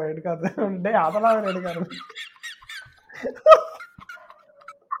வேணுமோ எடுக்காது, டே அதெல்லாம் வேறு எடுக்காது.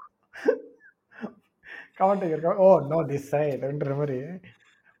 கமெண்ட் இருக்கா, ஓ நோ திஸ் சைட் அப்படின்ற மாதிரி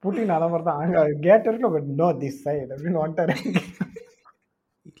புட்டின் அதை மாதிரி தான் அங்கே கேட் இருக்கு, நோ திஸ் சைட் அப்படின்னு வந்துட்டாரு.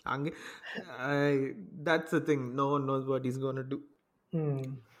 That's the thing. No one knows what he's going to do.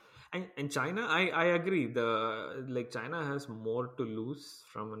 And China, I agree. China has more to lose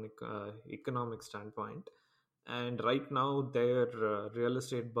from an economic standpoint, and right now their real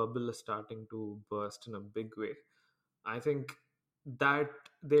estate bubble is starting to burst in a big way. I think that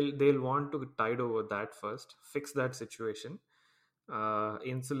they'll want to tide over that first, fix that situation,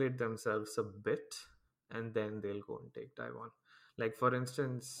 insulate themselves a bit, and then they'll go and take Taiwan. Like for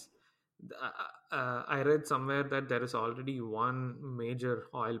instance, I read somewhere that there is already one major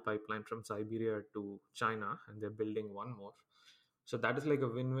oil pipeline from Siberia to China, and they're building one more. So that is like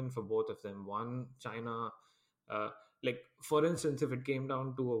a win-win for both of them. One, China, like for instance, if it came down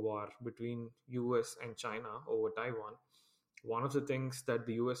to a war between US and China over Taiwan, one of the things that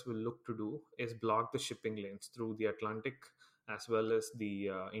the US will look to do is block the shipping lanes through the Atlantic as well as the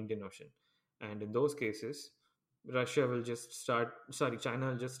Indian Ocean. And in those cases, China will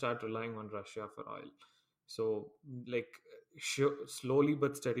just start relying on Russia for oil. So like slowly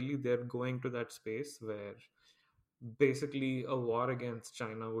but steadily they're going to that space where basically a war against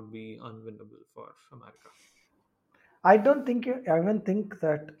China would be unwinnable for America. I don't think I even think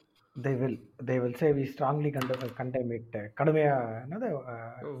that they will say we strongly condemn it.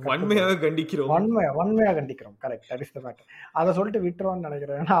 வன்மையாக கண்டிக்கிறோம். Correct, that is the matter. அதை சொல்லிட்டு விட்டுருவோம்னு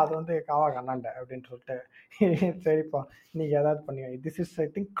நினைக்கிறேன். ஏன்னா அது வந்து காவா கண்ணாண்ட அப்படின்னு சொல்லிட்டு சரிப்பா நீங்க ஏதாவது பண்ணி, this is I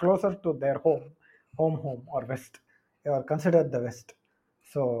think closer to their home or west, or consider the west.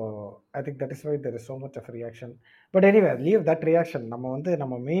 So I think that is why there is so much of reaction. But anyway leave that reaction. நம்ம வந்து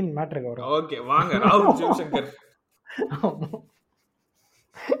நம்ம main மேட்ருக்கு வரும். Okay வாங்க ராகுல் சிவசங்கர்.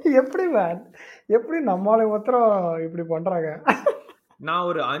 எப்படி man, எப்படி நம்மளை மாத்திரம் இப்படி பண்றாங்க? நான்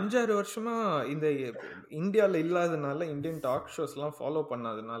ஒரு 5-6 வருஷமா இந்த இந்தியாவில் இல்லாதனால, Indian talk ஷோஸ்லாம் follow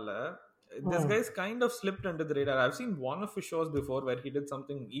பண்ணாதனால, this guy's kind of slipped under the radar. I've seen one of his shows before where he did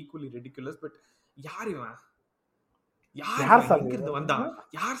something equally ridiculous, but யார் இவன்? யார் சார் இங்க வந்தான்?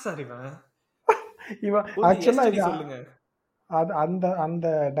 யார் சார் இவன்? இவன் ஆக்சுவலா சொல்லுங்க. அது அந்த அந்த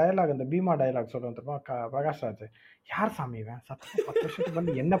டயலாக், அந்த பீமா டயலாக் சொல்லுவோம் தெரியுமா பிரகாஷ் ராஜ், யார் சாமி இவன், சத்தம் 10 வருஷத்துக்கு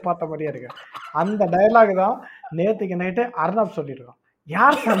வந்து என்ன பார்த்த மாதிரியா இருக்கு. அந்த டயலாக் தான் நேற்றுக்கு நைட்டு அர்ணப் சொல்லிருக்கான்,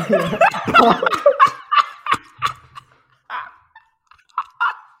 யார் சாமி.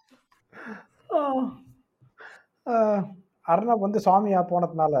 அர்ணப் வந்து சுவாமியா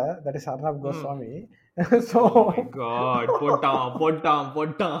போனதுனால, that is Arnab Goswami. So போட்டான் போட்டான்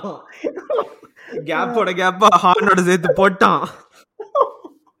போட்டான் கேப்போட கேப்பா ஹார்னோட சேர்த்து போட்டான்.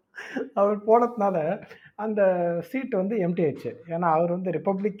 அவர் போனதுனால அந்த சீட் வந்து எம்டி ஆயிடுச்சு. ஏன்னா அவர் வந்து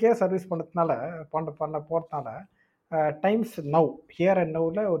ரிப்பப்ளிக்கே சர்வீஸ் பண்ணதுனால போகிறதுனால டைம்ஸ் நவ் ஹியர் அண்ட்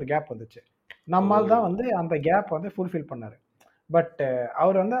நவ்ல ஒரு கேப் வந்துச்சு. நம்மால் தான் வந்து அந்த கேப் வந்து ஃபுல்ஃபில் பண்ணார். பட்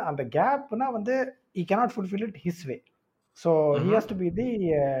அவர் வந்து அந்த கேப்னா வந்து he cannot fulfill it his way. So he has to be the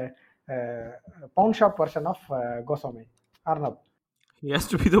pawn shop version of Goswami, Arnab. He has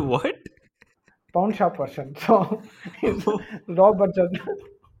to be the what? Pawn shop version. So low budget.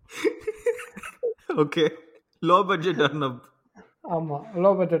 Okay, low budget Arnab. ஆமா,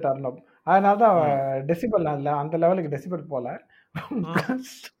 low budget Arnab. அதனால தான் decibel அந்த லெவலுக்கு decibel போல.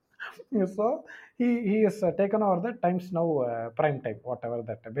 So he is taken over the Times Now prime time, whatever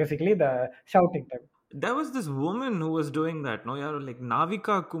that, basically the shouting time. There was this woman who was doing that, no? Yeah, like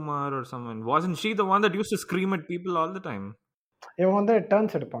Navika Kumar or someone. Wasn't she the one that used to scream at people all the time? இவங்க வந்து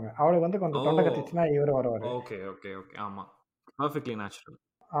turns எடுப்பாங்க. அவளுக்கு வந்து கொஞ்சம் தொண்டை கத்திச்சுன்னா இவரு வருவாரு. Okay okay okay. ஆமா, பர்ஃபெக்ட்லி நேச்சுரல்.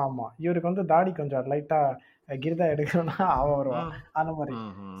 ஆமா, இவருக்கு வந்து தாடி கொஞ்சம் லைட்டா கிரிதா எடுக்கணும்னா அவன் வருவான், அந்த மாதிரி.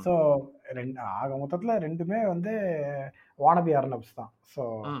 ஸோ ஆக மொத்தத்துல ரெண்டுமே வந்து வானபி அர்னப்ஸ் தான். ஸோ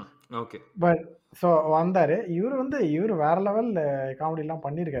ஓகே, பட் ஸோ வந்தாரு. இவர் வேற லெவல் காமெடிலாம்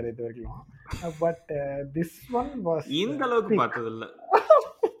பண்ணியிருக்காரு இது வரைக்கும். பட் திஸ் ஒன் வாஸ் இந்த அளவுக்கு பார்த்தது இல்ல.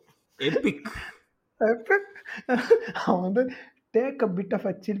 எபிக். அவன் வந்து take a bit of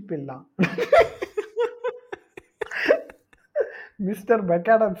a chill பில்லாம். Mister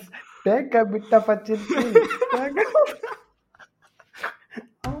McAdams take a bit of a chill bill.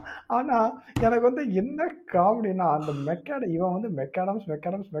 ஆனா எனக்கு வந்து என்ன காமெடினா, அந்த இவன் வந்து மெக்காடம்ஸ்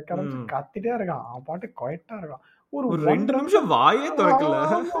கத்திட்டே இருக்கான். அவன் பாட்டு குவைட்டா இருக்கான். ஒரு 2 நிமிஷம் வாயே திறக்கல.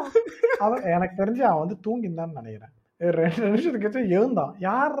 அவன் எனக்கு தெரிஞ்சு அவன் வந்து தூங்கிருந்தான்னு நினைக்கிறேன். 2 நிமிஷத்துக்கு கழிச்சு எழுந்தான்.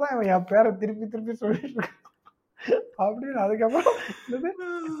 யாரா அவன் என் பேரை திருப்பி சொல்லிட்டு இருக்கான் அப்படின்னு. அதுக்கப்புறம்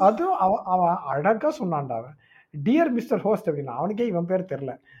அதுவும் அவன் அழகா சொன்னான்டா, அவன் டியர் மிஸ்டர் ஹோஸ்ட் அப்படின்னா. அவனுக்கே இவன் பேர்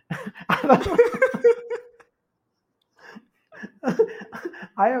தெரியல.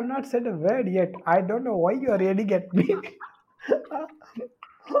 I have not said a word yet. I don't know why you are yelling at me.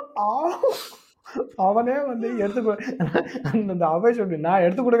 அவனே வந்து அந்த அவை சொல்லி நான்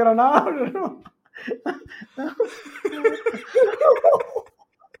எடுத்து கொடுக்குறேன்னா.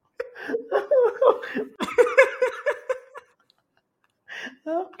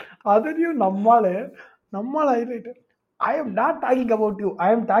 அதையும் நம்மால highlight. I am not talking about you.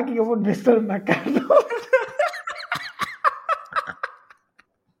 I am talking about Mr. McCarthy.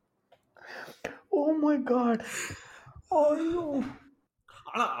 Oh my god. Oh no.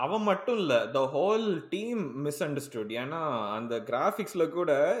 ஆனா அவன் மட்டும் இல்ல, the whole team misunderstood. ஏன்னா அந்த கிராபிக்ஸ்ல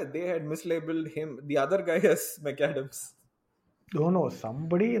கூட they had mislabeled him, the other guy, as McAdams. No,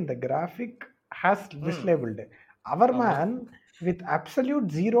 somebody in the graphic has mislabeled our man with absolute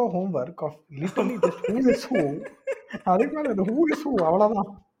zero homework of literally just who is who. அதுக்கு மேல who is who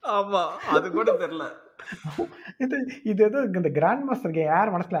அவ்வளவுதான். ஆமா, அது கூட தெரியல. இது ஏதோ இந்த கிராண்ட் மாஸ்டர் கே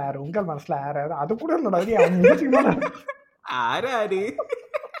யார் மனசுல யாரு, உங்கள் மனசுல யாரு, அது கூட இல்லடா.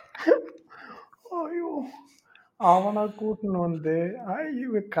 ஐயோ, அவனை கூட்டின்னு வந்து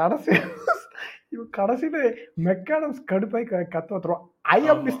இவ கடைசியில மெக்காடம்ஸ் கடுப்பாய் கத்த வந்துருவான். I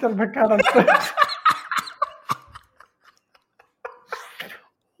am mister மெக்காடம்ஸ்.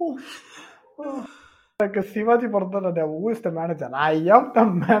 சிவாஜி படத்துல who is the manager? I am the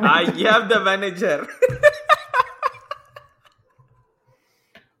manager. I am the manager.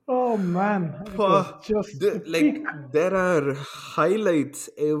 Oh man, just like there are highlights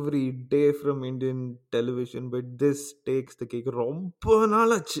every day from Indian television, but this takes the cake. ரொம்ப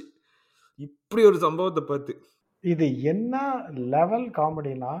நாளாச்சு இப்படி ஒரு சம்பவத்தை பார்த்து. இது என்ன level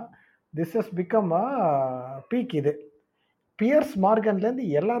காமெடினா, this has become a peak. இது piers மார்கன்ல இருந்து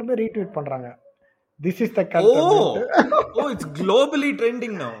எல்லாருமே ரீட்வீட் பண்றாங்க. This is the O content. O it's globally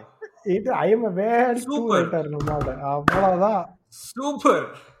trending now. இது I am a very true Super. writer நம்மால. அவ்வளவுதான். Super.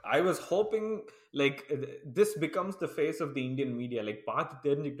 I was hoping like this becomes the face of the Indian media. Like பார்த்து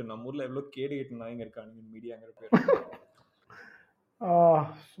தெரிஞ்சுக்கிட்டு நம்ம ஊர்ல எவ்வளவு கேடு கேட்டு நாயங்க இருக்காங்க மீடியாங்கிற பேர்.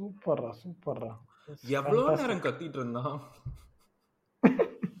 சூப்பர்ரா சூப்பர்ரா. எவ்வளவு நேரம் கத்திட்டு இருந்தான்.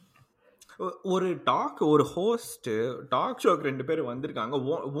 ஒரு ஹோஸ்ட் டாக் ஷோக்கு 2 பேர் வந்திருக்காங்க.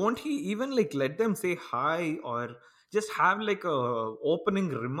 won't he even like let them say hi or just have like a opening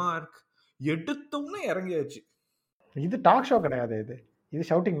remark? எடுத்தோன்னே இறங்கியாச்சு. இது டாக் ஷோ கிடையாது, இது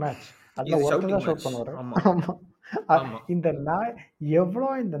ஷவுட்டிங் மேட்ச். அதுல ஒருத்தர் தான் ஷவுட் பண்ணுவாரு. ஆமா. இந்த நாய்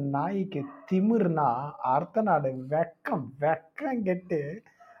இந்த நாய்க்கு திமிர்னா அடுத்த நாடு வெக்கம் கெட்டு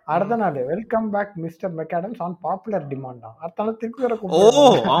அடுத்த நாள் welcome back mister மெக்காடம்ஸ் on popular டிமாண்டா. அடுத்த நாள் திருப்பி வர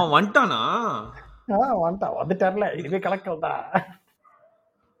வந்துட்டானா? வந்துட்டார்ல, இதுவே கலக்கல் தான்.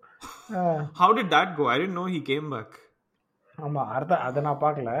 How did that go? I didn't know he came back. ஆமா, அதை நான்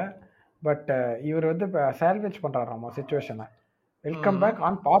பார்க்கல. பட் இவர் வந்து salvage பண்றாராமா சிச்சுவேஷனை. Welcome back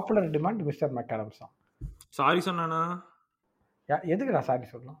on popular demand mister மெக்காடம்ஸ். Sorry சொன்னானா? எதுக்குடா சாரி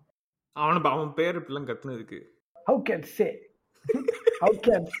சொல்லலாம்? அவன் பேர் இப்பெல்லாம் கத்துனதுக்கு. How can say?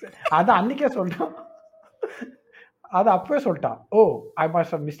 அது அன்னைக்கே சொல்லிட்டான். அது அப்பவே சொல்லிட்டான். ஓ I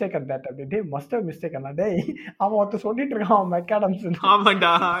must have mistaken that. Day must have mistaken. டேய் அவன் ஒருத்தர் சொல்லிட்டு இருக்கான் மெக்காடம்ஸ்.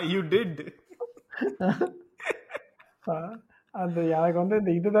 ஆமாடா யூ டிட். அந்த எனக்கு வந்து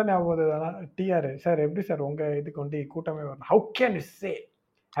இந்த இதுதான் ஞாபகம். டிஆர் சார் எப்படி சார் உங்க இதுக்கு வந்து கூட்டமே வரணும்? How can you say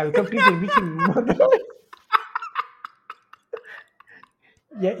I will complete meeting.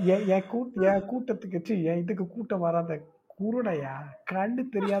 என் கூட்டத்துக்கு என் இதுக்கு கூட்டம் வராத குருடையா, கண்டு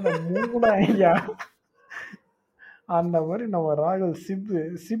தெரியாத மூடையா. அந்த மாதிரி நம்ம ராகுல்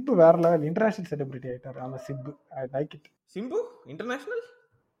சிப்பு வேற லெவல் இன்டர்நேஷனல் செலிபிரிட்டி ஆயிட்டாரு. அந்த chip I like it. Simbu international?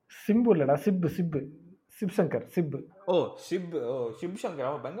 Simbu இல்லடா, சிப்பு சிப்சங்கர் சிப்பு. ஓ சிப் சங்கர்.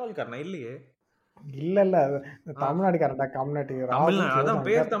 அவன் பெங்காலிக்காரனா? இல்லையே. இல்ல தமிழ்நாடுக்காரன்டா. அதான்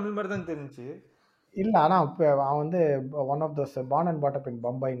பேர் தமிழ் மாதிரி தான் தெரிஞ்சு. இல்ல ஆனா அவன் வந்து one of those born and பாட் அப் இன்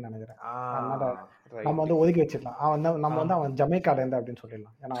பம்பாய்ன்னு நினைக்கிறேன். அதனால நம்ம வந்து ஒதுக்கி வச்சிடலாம். நம்ம வந்து அவன் ஜமைக்கால இருந்து அப்படின்னு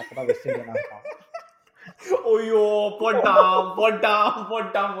சொல்லிடலாம். ஏன்னா அப்பதான் வெஸ்ட் இண்டியனா இருக்கான். ஐயோ போட்டா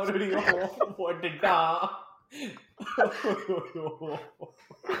மறுபடியும் போட்டுட்டா.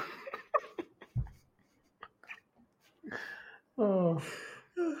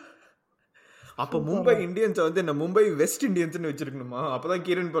 அப்ப மும்பை இந்தியன்ஸ் வந்து இந்த மும்பை வெஸ்ட் இண்டியன்ஸ் வச்சிருக்கணுமா? அப்பதான்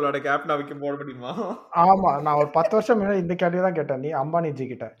கிரண் போலோட கேப்டன் வைக்க போட முடியுமா? ஆமா, நான் ஒரு 10 வருஷம் முன்னாடி இந்த கேள்வி தான் கேட்டேன். நீ அம்பானி ஜி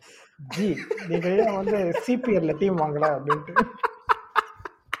கிட்ட, ஜி நீங்க ஏன் வந்து சிபிஎல்ல டீம் வாங்கல அப்படின்ட்டு.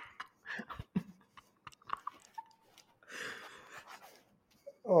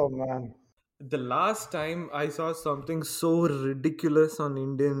 Oh man. The last time I saw something so ridiculous on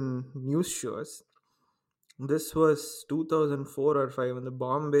Indian news shows, this was 2004 or 5 when the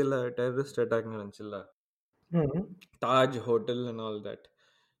Bombay terrorist attack நடந்துச்சுல்ல, Taj Hotel and all that.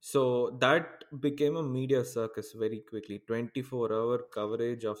 So that became a media circus very quickly. 24-hour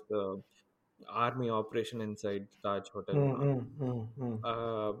coverage of the army operation inside Taj Hotel.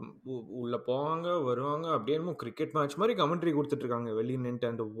 உள்ள போவாங்க வருவாங்க, அப்படியே cricket match மாதிரி commentary கொடுத்துட்டு இருக்காங்க வெளியே நின்று.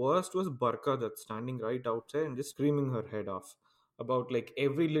 And the worst was Barka that's standing right outside and just screaming her head off about like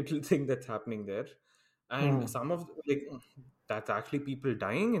every little thing that's happening there. And some of like that's actually people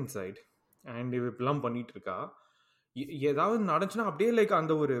dying inside. And இப்பெல்லாம் பண்ணிட்டு இருக்கா. ஏதாவது நடந்துச்சுன்னா அப்படியே like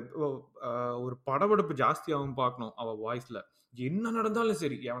அந்த ஒரு படபடப்பு ஜாஸ்தியாகவும் பார்க்கணும் அவ வாய்ஸ்ல. என்ன நடந்தாலும்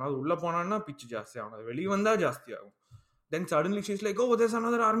சரி, எவனாவது உள்ள போனான்னா பிச்சு ஜாஸ்தி ஆகும், வெளியே வந்தா ஜாஸ்தி ஆகும். Then suddenly she's like, oh there's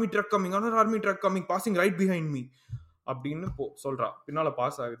another army truck coming passing right behind me அப்படின்னு சொல்றா. பின்னால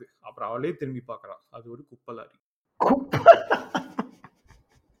பாஸ் ஆகுது. அப்புறம் அவளே திரும்பி பாக்குறா. அது ஒரு குப்பலாரி.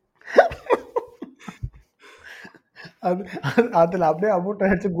 அதுல அப்படியே அமௌண்ட்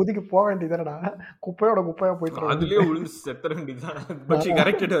அடிச்சு குதிக்கு போக வேண்டியதுடா. குப்பையா போயிட்டு அதுலயே விழுந்து செத்துற வேண்டியதுதான். But she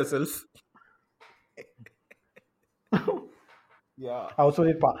corrected herself. அவ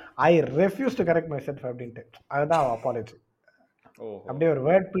சொல்லிருப்பா, I refuse to correct myself அப்படின்ட்டு. அதுதான் அவ அப்பாலஜி. அப்படியே ஒரு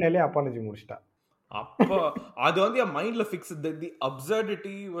வேர்ட் பிளேலயே அப்பாலஜி முடிச்சிட்டா. அப்போ அது வந்து என் மைண்ட்ல fix. The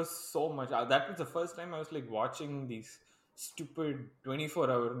absurdity was so much. That was the first time I was like வாட்சிங் these stupid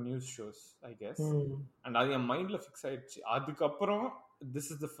 24-hour news shows, I guess. And அது என் மைண்ட்ல ஃபிக்ஸ் ஆயிடுச்சு. அதுக்கப்புறம் this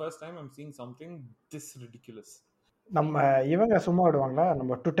is the first time I'm seeing something this ridiculous. நம்ம இவங்க சும்மா விடுவாங்களா,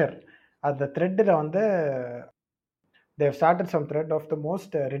 நம்ம ட்விட்டர் அந்த த்ரெட்ல வந்து they have started some thread of the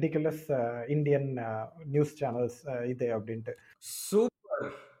most ridiculous Indian news channels இது அப்படின்ட்டு. சூப்பர்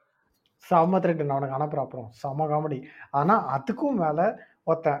செம்ம த்ரெட். நான் உனக்கு அனுப்புறேன் அப்புறம். செம்ம காமெடி. ஆனா அதுக்கும் மேல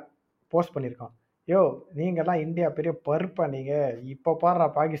ஒருத்தன் போஸ்ட் பண்ணியிருக்கான், யோ நீங்கெல்லாம் இந்தியா பெரிய பருப்பா நீங்க, இப்ப பாடுறா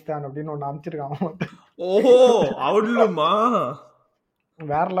பாகிஸ்தான் அப்படின்னு ஒண்ணு அமைச்சிருக்கான். ஓஹோ அவுட்லுமா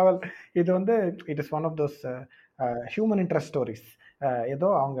வேற லெவல். இது வந்து it is one of those human interest stories. ஏதோ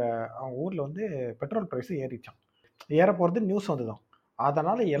அவங்க அவங்க ஊர்ல வந்து பெட்ரோல் பிரைஸ் ஏறிச்சான். ஏற போறது நியூஸ் வந்துதான்.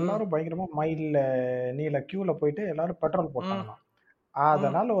 அதனால எல்லாரும் பயங்கரமா மயில்ல நீல கியூல போயிட்டு எல்லாரும் பெட்ரோல் போட்டாங்களாம்.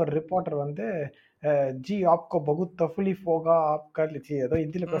 அதனால ஒரு ரிப்போர்ட்டர் வந்து ஜி ஆப்கோ பகுத் தஃப்லீஃப் ஹோகா ஆப்கா லிச்சி ஏதோ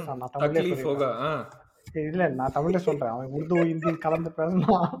ஹிந்தில பேசுறான். நான் தமிழ்லயே சொல்லிடுறேன். இல்ல நான் தமிழ்ல சொல்றேன். அவன் உருது ஹிந்தி கலந்து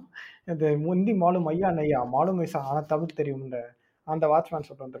பேசலாம். இந்த ஹிந்தி மாலும் ஐயா நையா மாலும் ஐசா ஆனா தமிழ் தெரியும்ல அந்த வாட்ச்மேன்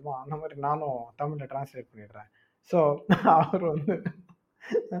சொல்லிட்டு வந்துருமா, அந்த மாதிரி நானும் தமிழ்ல டிரான்ஸ்லேட் பண்ணிடுறேன். ஸோ அவர் வந்து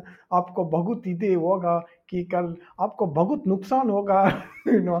आपको बहुत இது होगा कि कल आपको बहुत नुकसान होगा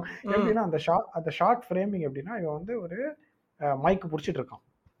எப்படின்னா அந்த ஷார்ட் ஃப்ரேமிங் எப்படின்னா இவன் வந்து ஒரு மைக்கு பிடிச்சிட்டு இருக்கான்.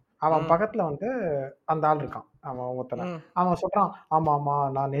 அவன் பக்கத்துல வந்து அந்த ஆள் இருக்கான். அவன் ஒருத்தனை அவன் சொல்றான், ஆமா ஆமா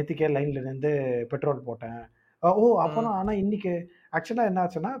நான் நேத்திக்கே லைன்ல இருந்து பெட்ரோல் போட்டேன். ஓ அப்பனா ஆனா இன்னைக்கு ஆக்சுவலா என்ன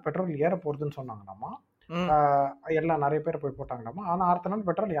ஆச்சுன்னா பெட்ரோல் ஏற போறதுன்னு சொன்னாங்களாமா. எல்லாம் நிறைய பேர் போய் போட்டாங்களாமா. ஆனா அடுத்த நாள்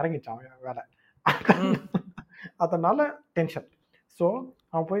பெட்ரோல் இறங்கிச்சான் வேலை. அதனால டென்ஷன். ஸோ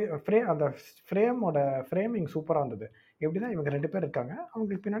அவன் போய் அந்த ஃப்ரேமோட ஃப்ரேமிங் சூப்பராக இருந்தது. எப்படின்னா இவங்க 2 பேர் இருக்காங்க,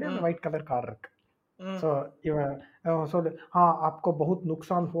 அவங்களுக்கு பின்னாடி அந்த ஒயிட் கலர் கார் இருக்கு. ஸோ இவன் சொல்லு, हाँ आपको बहुत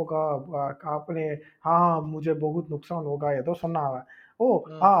नुकसान होगा, आपने हाँ मुझे बहुत नुकसान होगा ஏதோ சொன்னான் அவன். ஓ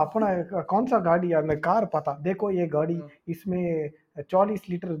अपना कौन सा गाड़ी அந்த கார் பார்த்தா, देखो ये गाड़ी इसमें 40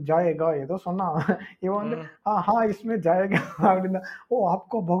 लीटर जाएगा ஏதோ சொன்னான். இவன் வந்து हाँ इसमें जाएगा அப்படின்னா, ஓ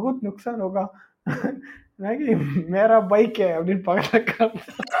आपको बहुत नुकसान होगा मेरा बाइक है அப்படின்னு பக்கத்துல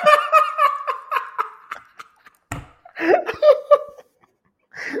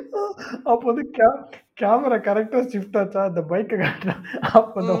அப்போ வந்து கேமரா கரெக்டா ஷிஃப்ட் ஆச்சா அந்த பைக்கை காட்டுறா.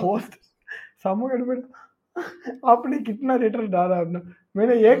 அப்போ அந்த ஹோஸ்ட் சமூக எடுப்பேன், அப்படி கிட்னா लीटर डाला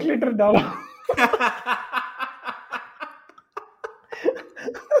मैंने 1 लीटर डाला.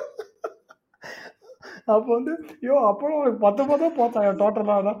 அப்போ வந்து யோ அப்புறம் உனக்கு 10 ரூபா தான் போச்சாங்க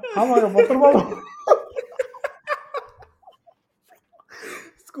டோட்டலா. ஆமாங்க 10 ரூபா.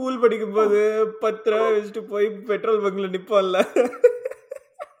 ஸ்கூல் படிக்கும் போது 10 ரூபா வச்சுட்டு போய் பெட்ரோல் பங்க்ல நிப்போம்ல,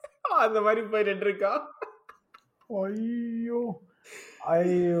 அந்த மாதிரி போய் நின்றுருக்கா. ஐயோ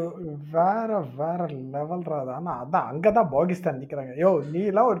ஐயோ வேற வேற லெவல் ராதா. ஆனா அதான் அங்கதான் பாகிஸ்தான் நிக்கிறாங்க. யோ நீ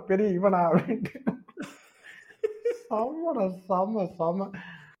எல்லாம் ஒரு பெரிய இவனா அப்படின்ட்டு. சமடா சம சம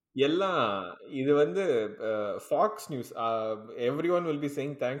எல்லாம் இது வந்து Fox News. Everyone will be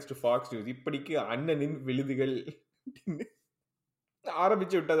saying thanks to Fox News. இப்படிக்கு அண்ணனின் விழுதுகள்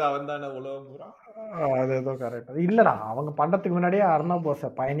ஆரம்பிச்சு விட்டது அவன் தானே உலகம் பூரா. அது ஏதோ கரெக்ட் இல்லடா, அவங்க பண்றதுக்கு முன்னாடியே அர்ணப் போஸ்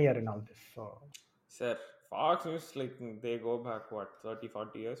பயணியர் நாவது. So sir Fox News like they go back what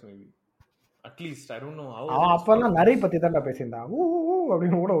 30-40 years maybe at least. I don't know how. அவன் அப்பெல்லாம் நிறைய பத்தி தான் பேசியிருந்தான். ஊ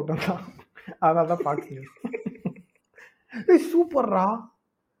அப்படின்னு கூட விட்டுருந்தான். அதனால தான் ஃபாக்ஸ் நியூஸ். சூப்பர்ரா.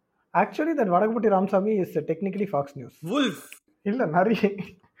 Actually that Vadakupatti Ramasamy is technically Fox News. Wolf இல்ல நிறைய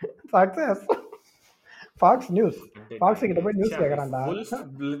சக்சஸ் Fox News. Fox கிட்ட போய் நியூஸ் கேக்குறான்டா. Wolf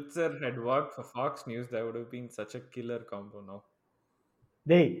Blitzer had worked for Fox News. That would have been such a killer combo now.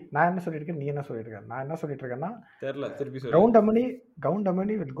 டேய் நான் என்ன சொல்லிட்டு இருக்கேன், நீ என்ன சொல்லிட்டு இருக்க? நான் என்ன சொல்லிட்டு இருக்கேன்னா தெரியல, திருப்பி சொல்லு.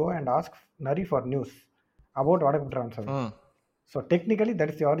 Gowndamani will go and ask Nari for news about Vadakutti Ramasamy. So technically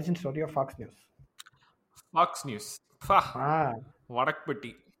that is the origin story of Fox News. Fox News.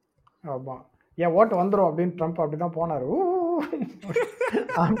 Vadakkupatti. ஆமா. ஏன் ஓட்டு வந்துரும் அப்படின்னு ட்ரம்ப் அப்படிதான் போனாரு.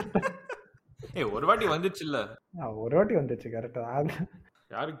 ஒரு வாட்டி வந்துச்சு இல்ல, ஒரு வாட்டி வந்துச்சு கரெக்டா.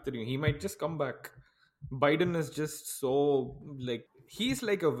 யாருக்கு தெரியும், he might just come back. Biden is just so like he's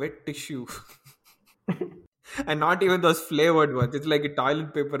like a wet tissue and not even those flavored ones. It's like a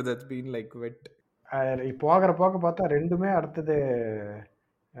toilet paper that's been like wet. போகிற போக பார்த்தா ரெண்டுமே அடுத்தது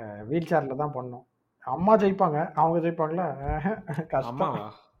வீல் சேர்ல தான் பண்ணோம். அம்மா ஜெயிப்பாங்க, அவங்க ஜெயிப்பாங்களா கஷ்டம்.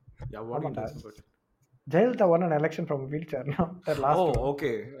 Jayalalithaa won an election from a wheelchair. Okay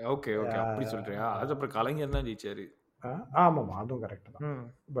அப்படி சொல்றியா? அது அப்புறம் கலைஞர் தான் ஜெயிச்சாரு. ஆமாமா அதுவும் கரெக்ட் தான்.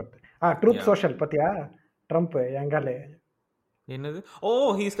 பட் ட்ரூத் சோஷியல் பத்தியா ட்ரம்ப் எங்காலே என்னது?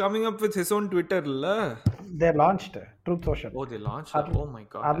 he is coming up with his own Twitter இல்ல? they launched Truth Social. they launched. Oh my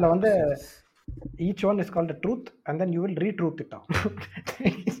god. அதுல வந்து each one is called a truth and then you will retruth it down.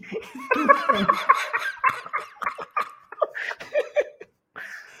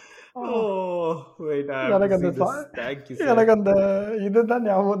 எனக்கு அந்த இதுதான்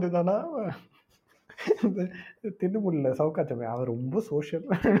ஞாபகம் வந்துதானா, திண்டுமுல்ல சவுக்காச்சமே அவர் ரொம்ப சோஷியல்.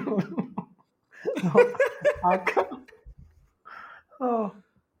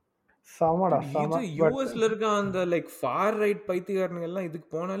 யூஎஸ்ல இருக்க அந்த லைக் ஃபார் ரைட் பைத்தியக்காரங்க எல்லாம் இதுக்கு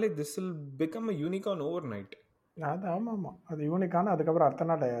போனாலே this will become a unicorn overnight. அது ஆமாம் ஆமாம், அது யூனிக்கான அதுக்கப்புறம் அடுத்த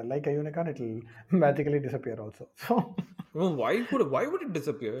நாள் like a unicorn it magically disappear also. So Oh, why would it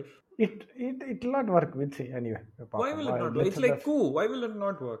disappear? it will not work with see anyway. Why பார்ப்போம். will it not work? Let's It's like let's coup. Why will it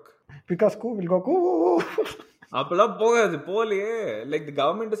not work? because Ku will go Ku. அப்பெல்லாம் போகாது போலையே. Like the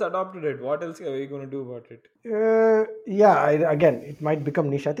government has adopted it. What else are we going to do about it? Yeah, again, it might become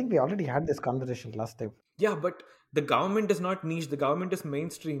niche. I think we already had this conversation last time. Yeah, but the government is not niche. The government is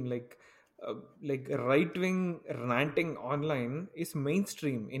mainstream. Like right wing ranting online is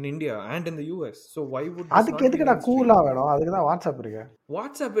mainstream in India and in the US. So why would this அதுக்கு not be எதுக்குடா mainstream? கூலாக வேணும்? அதுக்கு தான் WhatsApp இருக்கு.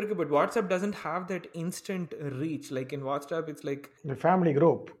 WhatsApp இருக்கு, but WhatsApp doesn't have that instant reach. Like in WhatsApp, it's like The family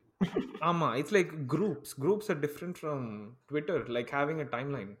group. it's like groups. Groups are different from Twitter, like having a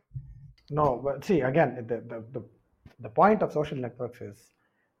timeline. No, but see, again, the point of social networks is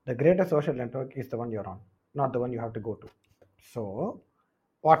the greatest social network is the one you're on, not the one you have to go to. So,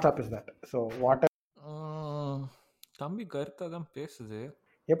 WhatsApp is that. So, what தம்பி கருத்தா தான் பேசுது.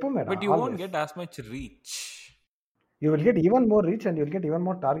 எப்பவுமே But you won't get as much reach. you will get even more reach and you'll get even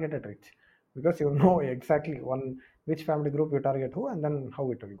more targeted reach because you know exactly which family group you target who and then how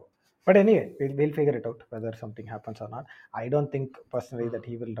it will go. But anyway, we'll figure it out whether something happens or not. I don't think personally that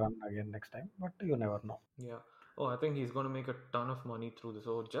he will run again next time, but you never know. Yeah. Oh, I think he's going to make a ton of money through this.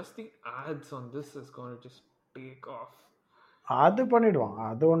 Oh, just the ads on this is going to just take off. அது பண்ணிடுவான்,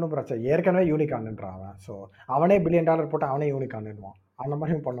 அது ஒன்றும் பிரச்சனை. ஏற்கனவே யூனிகான்ன்றான் அவன். So அவனே $1 billion போட்டு அவனே யூனிகான்னுவான். அந்த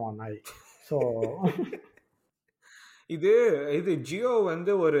மாதிரியும் பண்ணுவான் நாய். ஸோ இது ஜியோ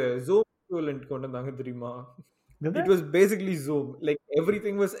வந்து ஒரு ஜூம் equivalent கொண்டு வந்தாங்க தெரியுமா? It was basically Zoom. Like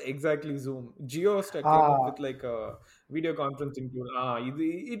everything was exactly Zoom. Came up with like a video conferencing tool.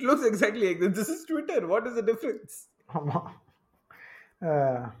 It looks exactly like this. This is Twitter. What is the difference?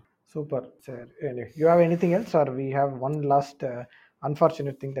 Super. So, anyway, you have anything else, or we have one last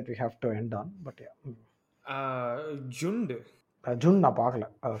unfortunate thing that we have to end on? But yeah. Jund. June நான் பார்க்கல,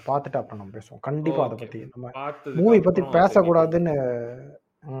 அதை பார்த்துட்டு அப்புறம் நம்ம பேசுவோம் கண்டிப்பாக. அதை பற்றி நம்ம பார்த்ததுக்கு மூவி பற்றி அப்புறம் பேசக்கூடாதுன்னு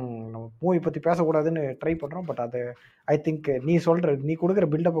நம்ம மூவி பற்றி பேசக்கூடாதுன்னு ட்ரை பண்ணுறோம். பட் அது ஐ திங்க் நீ கொடுக்குற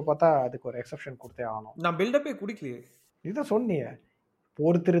பில்டப்பை பார்த்தா அதுக்கு ஒரு எக்ஸப்ஷன் கொடுத்தே ஆகணும். நான் பில்டப்பே குடிக்கலையே. இதை சொன்னியே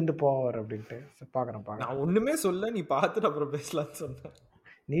பொறுத்திருந்து போவார் அப்படின்ட்டு. பார்க்குறேன் நான் ஒன்றுமே சொல்ல, நீ பார்த்துட்டு அப்புறம் பேசலான்னு சொன்னேன்.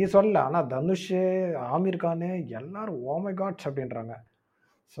 நீ சொல்ல, ஆனால் தனுஷ், ஆமீர் கான் எல்லாரும் ஓ மை காட்ஸ் அப்படின்றாங்க.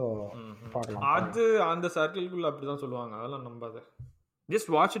 ஸோ பார்க்கலாம். அது அந்த சர்க்கிள்குள்ள அப்படிதான் சொல்லுவாங்க, அதெல்லாம் நம்பாத. Just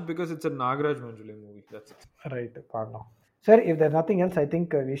watch it because it's a Nagaraj Manjuli movie. That's it. Right, பார்க்கலாம். Sir, if there's nothing else, I think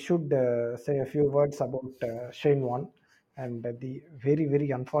we should say a few words about Shane Warne and the very, very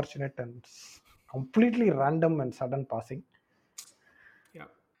unfortunate and completely random and sudden passing. Yeah,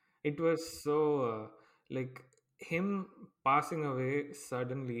 it was so like him passing away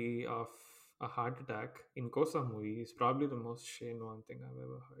suddenly of a heart attack in Kosa movie is probably the most Shane Warne thing I've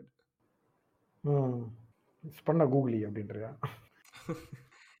ever heard. பண்ண கூகுளி அப்படின்றியா?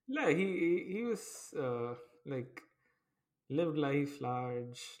 Yeah, he was like lived life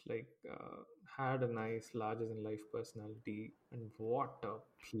large, like had a nice larger than life personality, and what a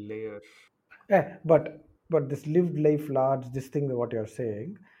player. But this lived life large, this thing what you're saying,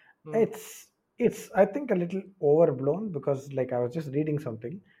 it's I think a little overblown because like I was just reading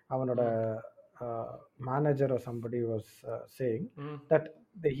something, avanoda manager or somebody was saying that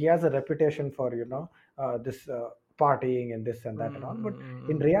he has a reputation for this partying and this and that and all, but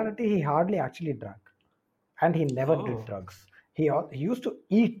in reality he hardly actually drank and he never did drugs. He used to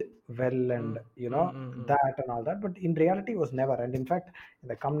eat well and that and all that, but in reality was never. And in fact, in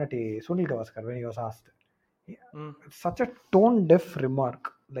the community, Sunil Gavaskar, when he was asked, such a tone deaf remark,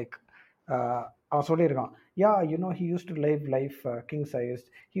 like yeah, he used to live life king sized.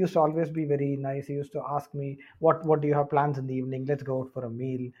 He used to always be very nice. He used to ask me, what do you have plans in the evening, let's go out for a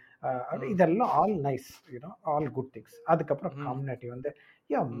meal. இதெல்லாம் all nice, all good things. அதுக்கப்புறம் community வந்து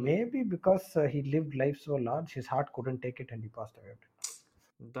yeah, maybe because he lived life so large, his heart couldn't take it and he passed away.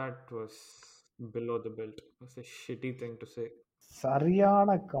 That was below the belt. It's a shitty thing to say.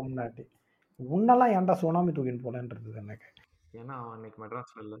 சரியான கம்னாட்டி. உன்னெல்லாம் ஏன்டா tsunami தூக்கின்னு போனேன்றது எனக்கு. ஏன்னா அவன் அன்னைக்கு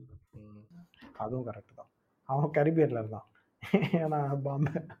மெட்ராஸ்ல இல்லை. அதுவும் கரெக்ட் தான், அவன் கரிபியன்ல இருந்தான், ஏன்னா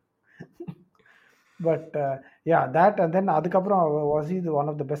Bombay. But yeah, that and then அதுக்கப்புறம் was he one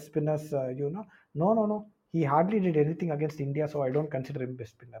of the best spinners? No, he hardly did anything against India, so I don't consider him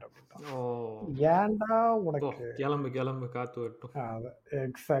best spinner அப்படின்ட்டான். ஏன்டா உனக்கு கிளம்பு காத்து வரட்டும்.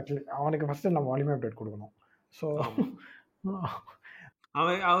 எக்ஸாக்ட்லி, அவனுக்கு ஃபர்ஸ்ட் நம்ம வால்யூம் அப்டேட் கொடுக்கணும். ஸோ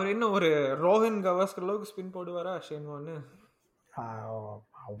அவர் என்ன ஒரு ரோஹன் கவாஸ்கர் அளவுக்கு ஸ்பின் போடுவாரா ஷேன் வார்ன்?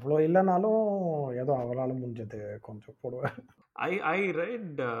 அவ்வளோ இல்லைனாலும் ஏதோ அவளால முடிஞ்சது கொஞ்சம் போடுவார். I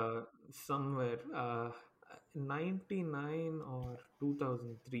read somewhere 99 or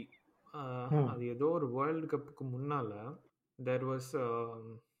 2003 அது ஏதோ ஒரு வேர்ல்டு கப்புக்கு முன்னால there was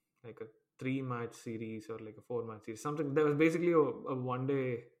like a 3-match series or like a 4-match series, something. There was basically a one-day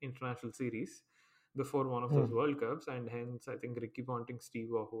international series before one of those World Cups, and hence I think Ricky Ponting,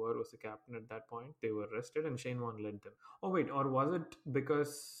 Steve or whoever was the captain at that point, they were rested and Shane Warne led them. Oh wait, or was it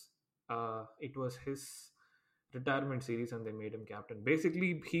because it was his retirement series and they made him captain?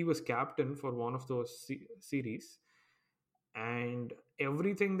 Basically he was captain for one of those series, and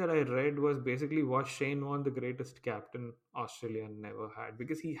everything that I read was basically, was Shane Warne the greatest captain Australia never had?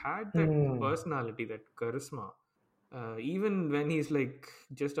 Because he had that personality, that charisma. Even when he's like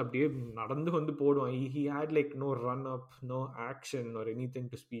just அப்படியே நடந்து வந்து போடுவான், he had like no run up, no action or anything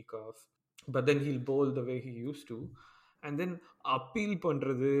to speak of, but then he'll bowl the way he used to, and then appeal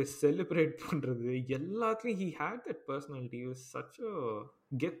பண்றது, celebrate பண்றது, எல்லாத்துலயும் he had that personality. He was such a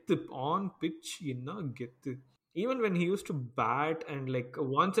கெத்து on pitch, என்ன கெத்து. Even when he used to bat and like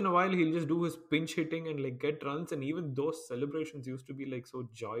once in a while he'll just do his pinch hitting and like get runs, and even those celebrations used to be like so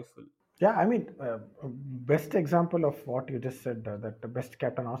joyful. Yeah, I mean, best example of what you just said, that the best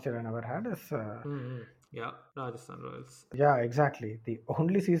captain Australia never had is yeah, Rajasthan Royals. Yeah, exactly. The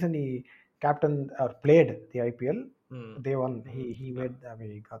only season he captained or played the IPL, they won. He made, I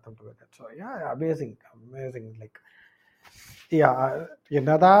mean, he got them to that. So yeah, amazing. Like, yeah,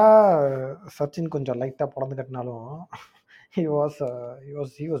 என்னதான் சச்சின் கொஞ்சம் லைட்டா புடந்து கட்டினாலும் he was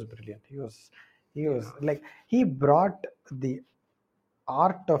brilliant. He was like, he brought the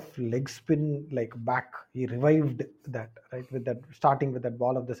art of leg spin like back. He revived that, right, with that, starting with that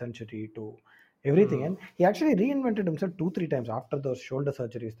ball of the century to everything. And he actually reinvented himself 2-3 times after those shoulder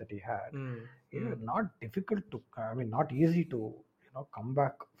surgeries that he had. Not difficult to, I mean, not easy to, come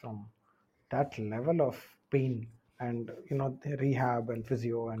back from that level of pain and the rehab and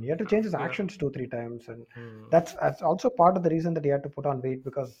physio, and he had to change his actions 2-3 times, and that's also part of the reason that he had to put on weight,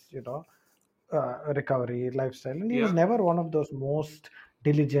 because recovery lifestyle, and he was never one of those most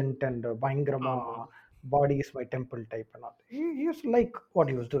diligent and Baingrama body is my temple type, and all. He used to like what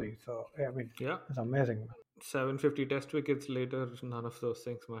he was doing. So I mean, it's amazing. 750 test wickets later, none of those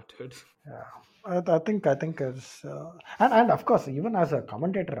things mattered. I think it's and of course, even as a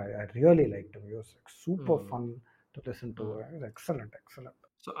commentator, I really liked him. He was like super fun to listen to. Excellent.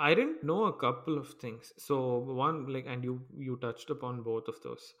 So I didn't know a couple of things. So one, like, and you touched upon both of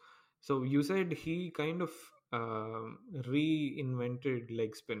those. So you said he kind of reinvented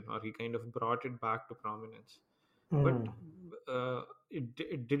leg spin, or he kind of brought it back to prominence. But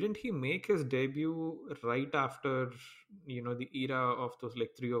didn't he make his debut right after the era of those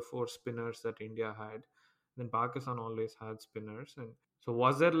like 3 or 4 spinners that India had? Then Pakistan always had spinners, and so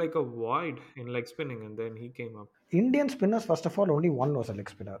was there like a void in leg spinning, and then he came up? Indian spinners, first of all, only one was a leg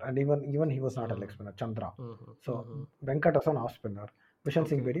spinner, and even he was not a leg spinner, Chandra. So Venkat was an off spinner. Vishan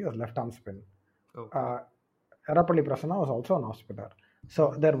Singh Bedi was left arm spin. Erapalli Prasanna was also an off spinner. So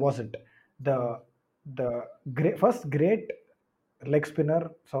there wasn't the first great leg spinner,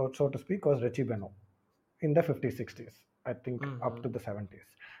 so to speak, was Richie Benaud in the 50s, 60s, I think, up to the 70s,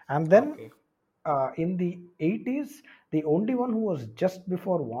 and then in the 80s, the only one who was just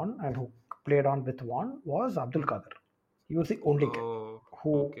before Warne and who played on with Warne was Abdul Qadir. He was the only guy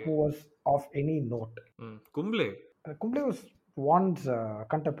who was of any note. Kumble was Warne's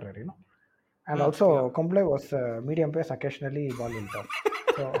contemporary, and also Kumble was medium pace, occasionally ball in top.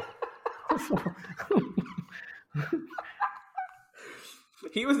 So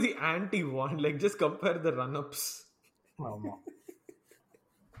he was the anti-Warne. Like, just compare the run-ups.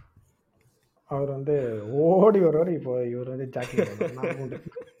 அவர் வந்து ஓடி வருவார். இப்போ இவர் வந்து jogging.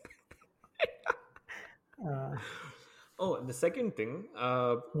 Oh, the second thing,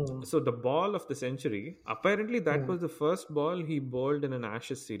 so the ball of the century, apparently that was the first ball he bowled in an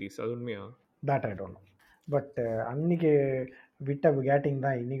Ashes series. Adunmiya? That I don't know. But அன்னைக்கு விட்ட batting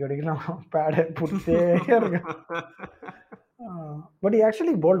தான் இன்னைக்கு வரைக்கும் பேட புடிச்சே இருக்கு. But he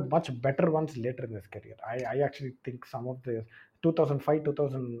actually bowled much better ones later in his career. I actually think some of the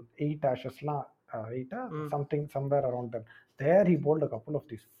 2005-2008 Ashes something somewhere around then. There he bowled a couple of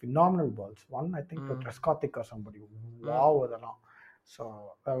these phenomenal balls. One, I think, to Trescothick or somebody. Wow, so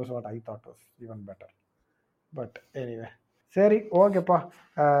that was what I thought was even better. But anyway, சரி, ஓகேப்பா,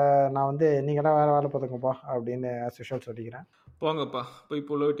 நான் வந்து நீங்களாம் வேறு வேலை பார்த்துங்கப்பா அப்படின்னு as சொல்லிக்கிறேன். போங்கப்பா, போய்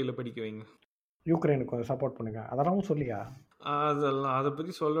புலவட்டியில் படிக்க வைங்க. யூக்ரைனுக்கு கொஞ்சம் சப்போர்ட் பண்ணுங்க. அதெல்லாம் சொல்லியா? அதெல்லாம் அதை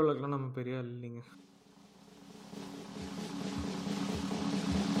பற்றி சொல்கிறவங்களுக்குலாம் நம்ம பெரிய இல்லைங்க.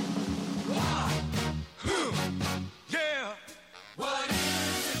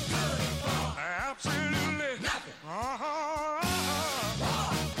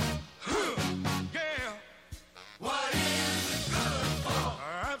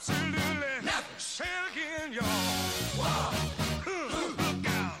 Absolutely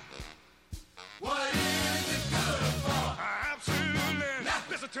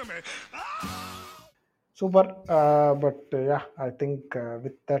super. But ya I think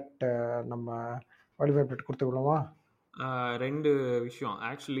with that நம்ம வலிமை பெற்று கொடுத்துக்கலாமா? ரெண்டு விஷயம்.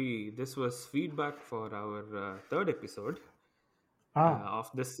 Actually this was feedback for our third episode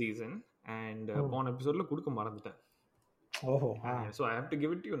of this season. And போன எபிசோடில் கொடுக்க மறந்துட்டேன். ஓஹோ. So I have to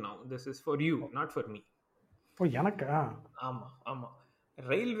give it you now. This is for you, not for me. ஓ, எனக்கு? ஆமாம் ஆமாம்.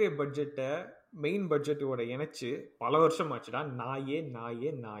 ரயில்வே பட்ஜெட்டை மெயின் பட்ஜெட்டோட இணைச்சு பல வருஷம் ஆச்சுடா, நாயே நாயே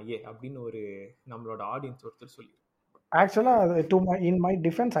நாயே அப்படின்னு ஒரு நம்மளோட ஆடியன்ஸ் ஒருத்தர் சொல்லி. ஆக்சுவலாக in my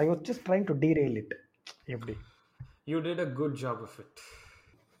defence I was just trying to derail it. எப்படி? You did a good job of it.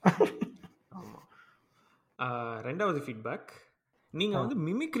 ஆமாம். ரெண்டாவது ஃபீட்பேக், நீங்கள் வந்து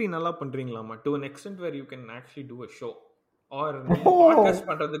மிமிக்ரி நல்லா பண்ணுறீங்களாமா, to an extent where you can actually do a show or podcast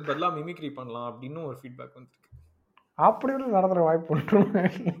பண்ணுறதுக்கு பதிலாக mimicry பண்ணலாம் அப்படின்னு ஒரு ஃபீட்பேக் வந்துருக்கு. அப்படி ஒரு நடத்துகிற வாய்ப்பு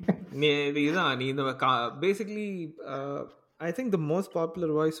இதுதான். நீ இந்த basically I think the most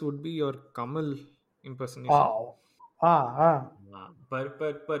popular voice would be your Kamal impersonation.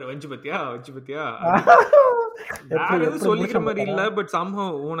 வச்சு பத்தியா சொல்லிக்கிற மாதிரி இல்ல, பட்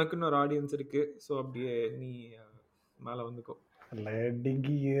சம்ஹவ் உனக்குன்னு ஒரு ஆடியன்ஸ் இருக்கு. ஸோ அப்படியே நீ மேல வந்துக்கோ.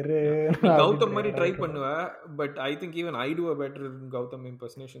 கௌதம் மாதிரி ட்ரை பண்ணுவ, but I think even I to a better Gautam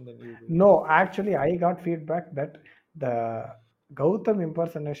impersonation than you do. No, actually I got feedback that the Gautam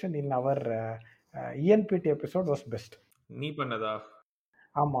impersonation in our ENPT episode was best. நீ பண்ணதா?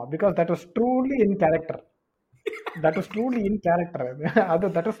 ஆமா, because that was truly in character. That was truly in character.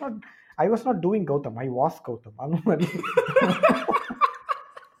 That was not, I was not doing Gautam, I was Gautam. அந்த மாதிரி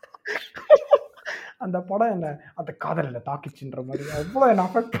அந்த படம் என்ன அந்த காதலில் தாக்கிச்சுன்ற மாதிரி அவ்வளோ என்ன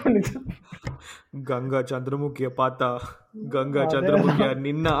அஃபெக்ட் பண்ணிச்சு. கங்கா சந்திரமுகிய பார்த்தா கங்கா சந்திரமுகியா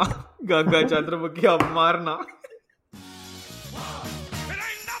நின்னா கங்கா சந்திரமுகியா மாறினா.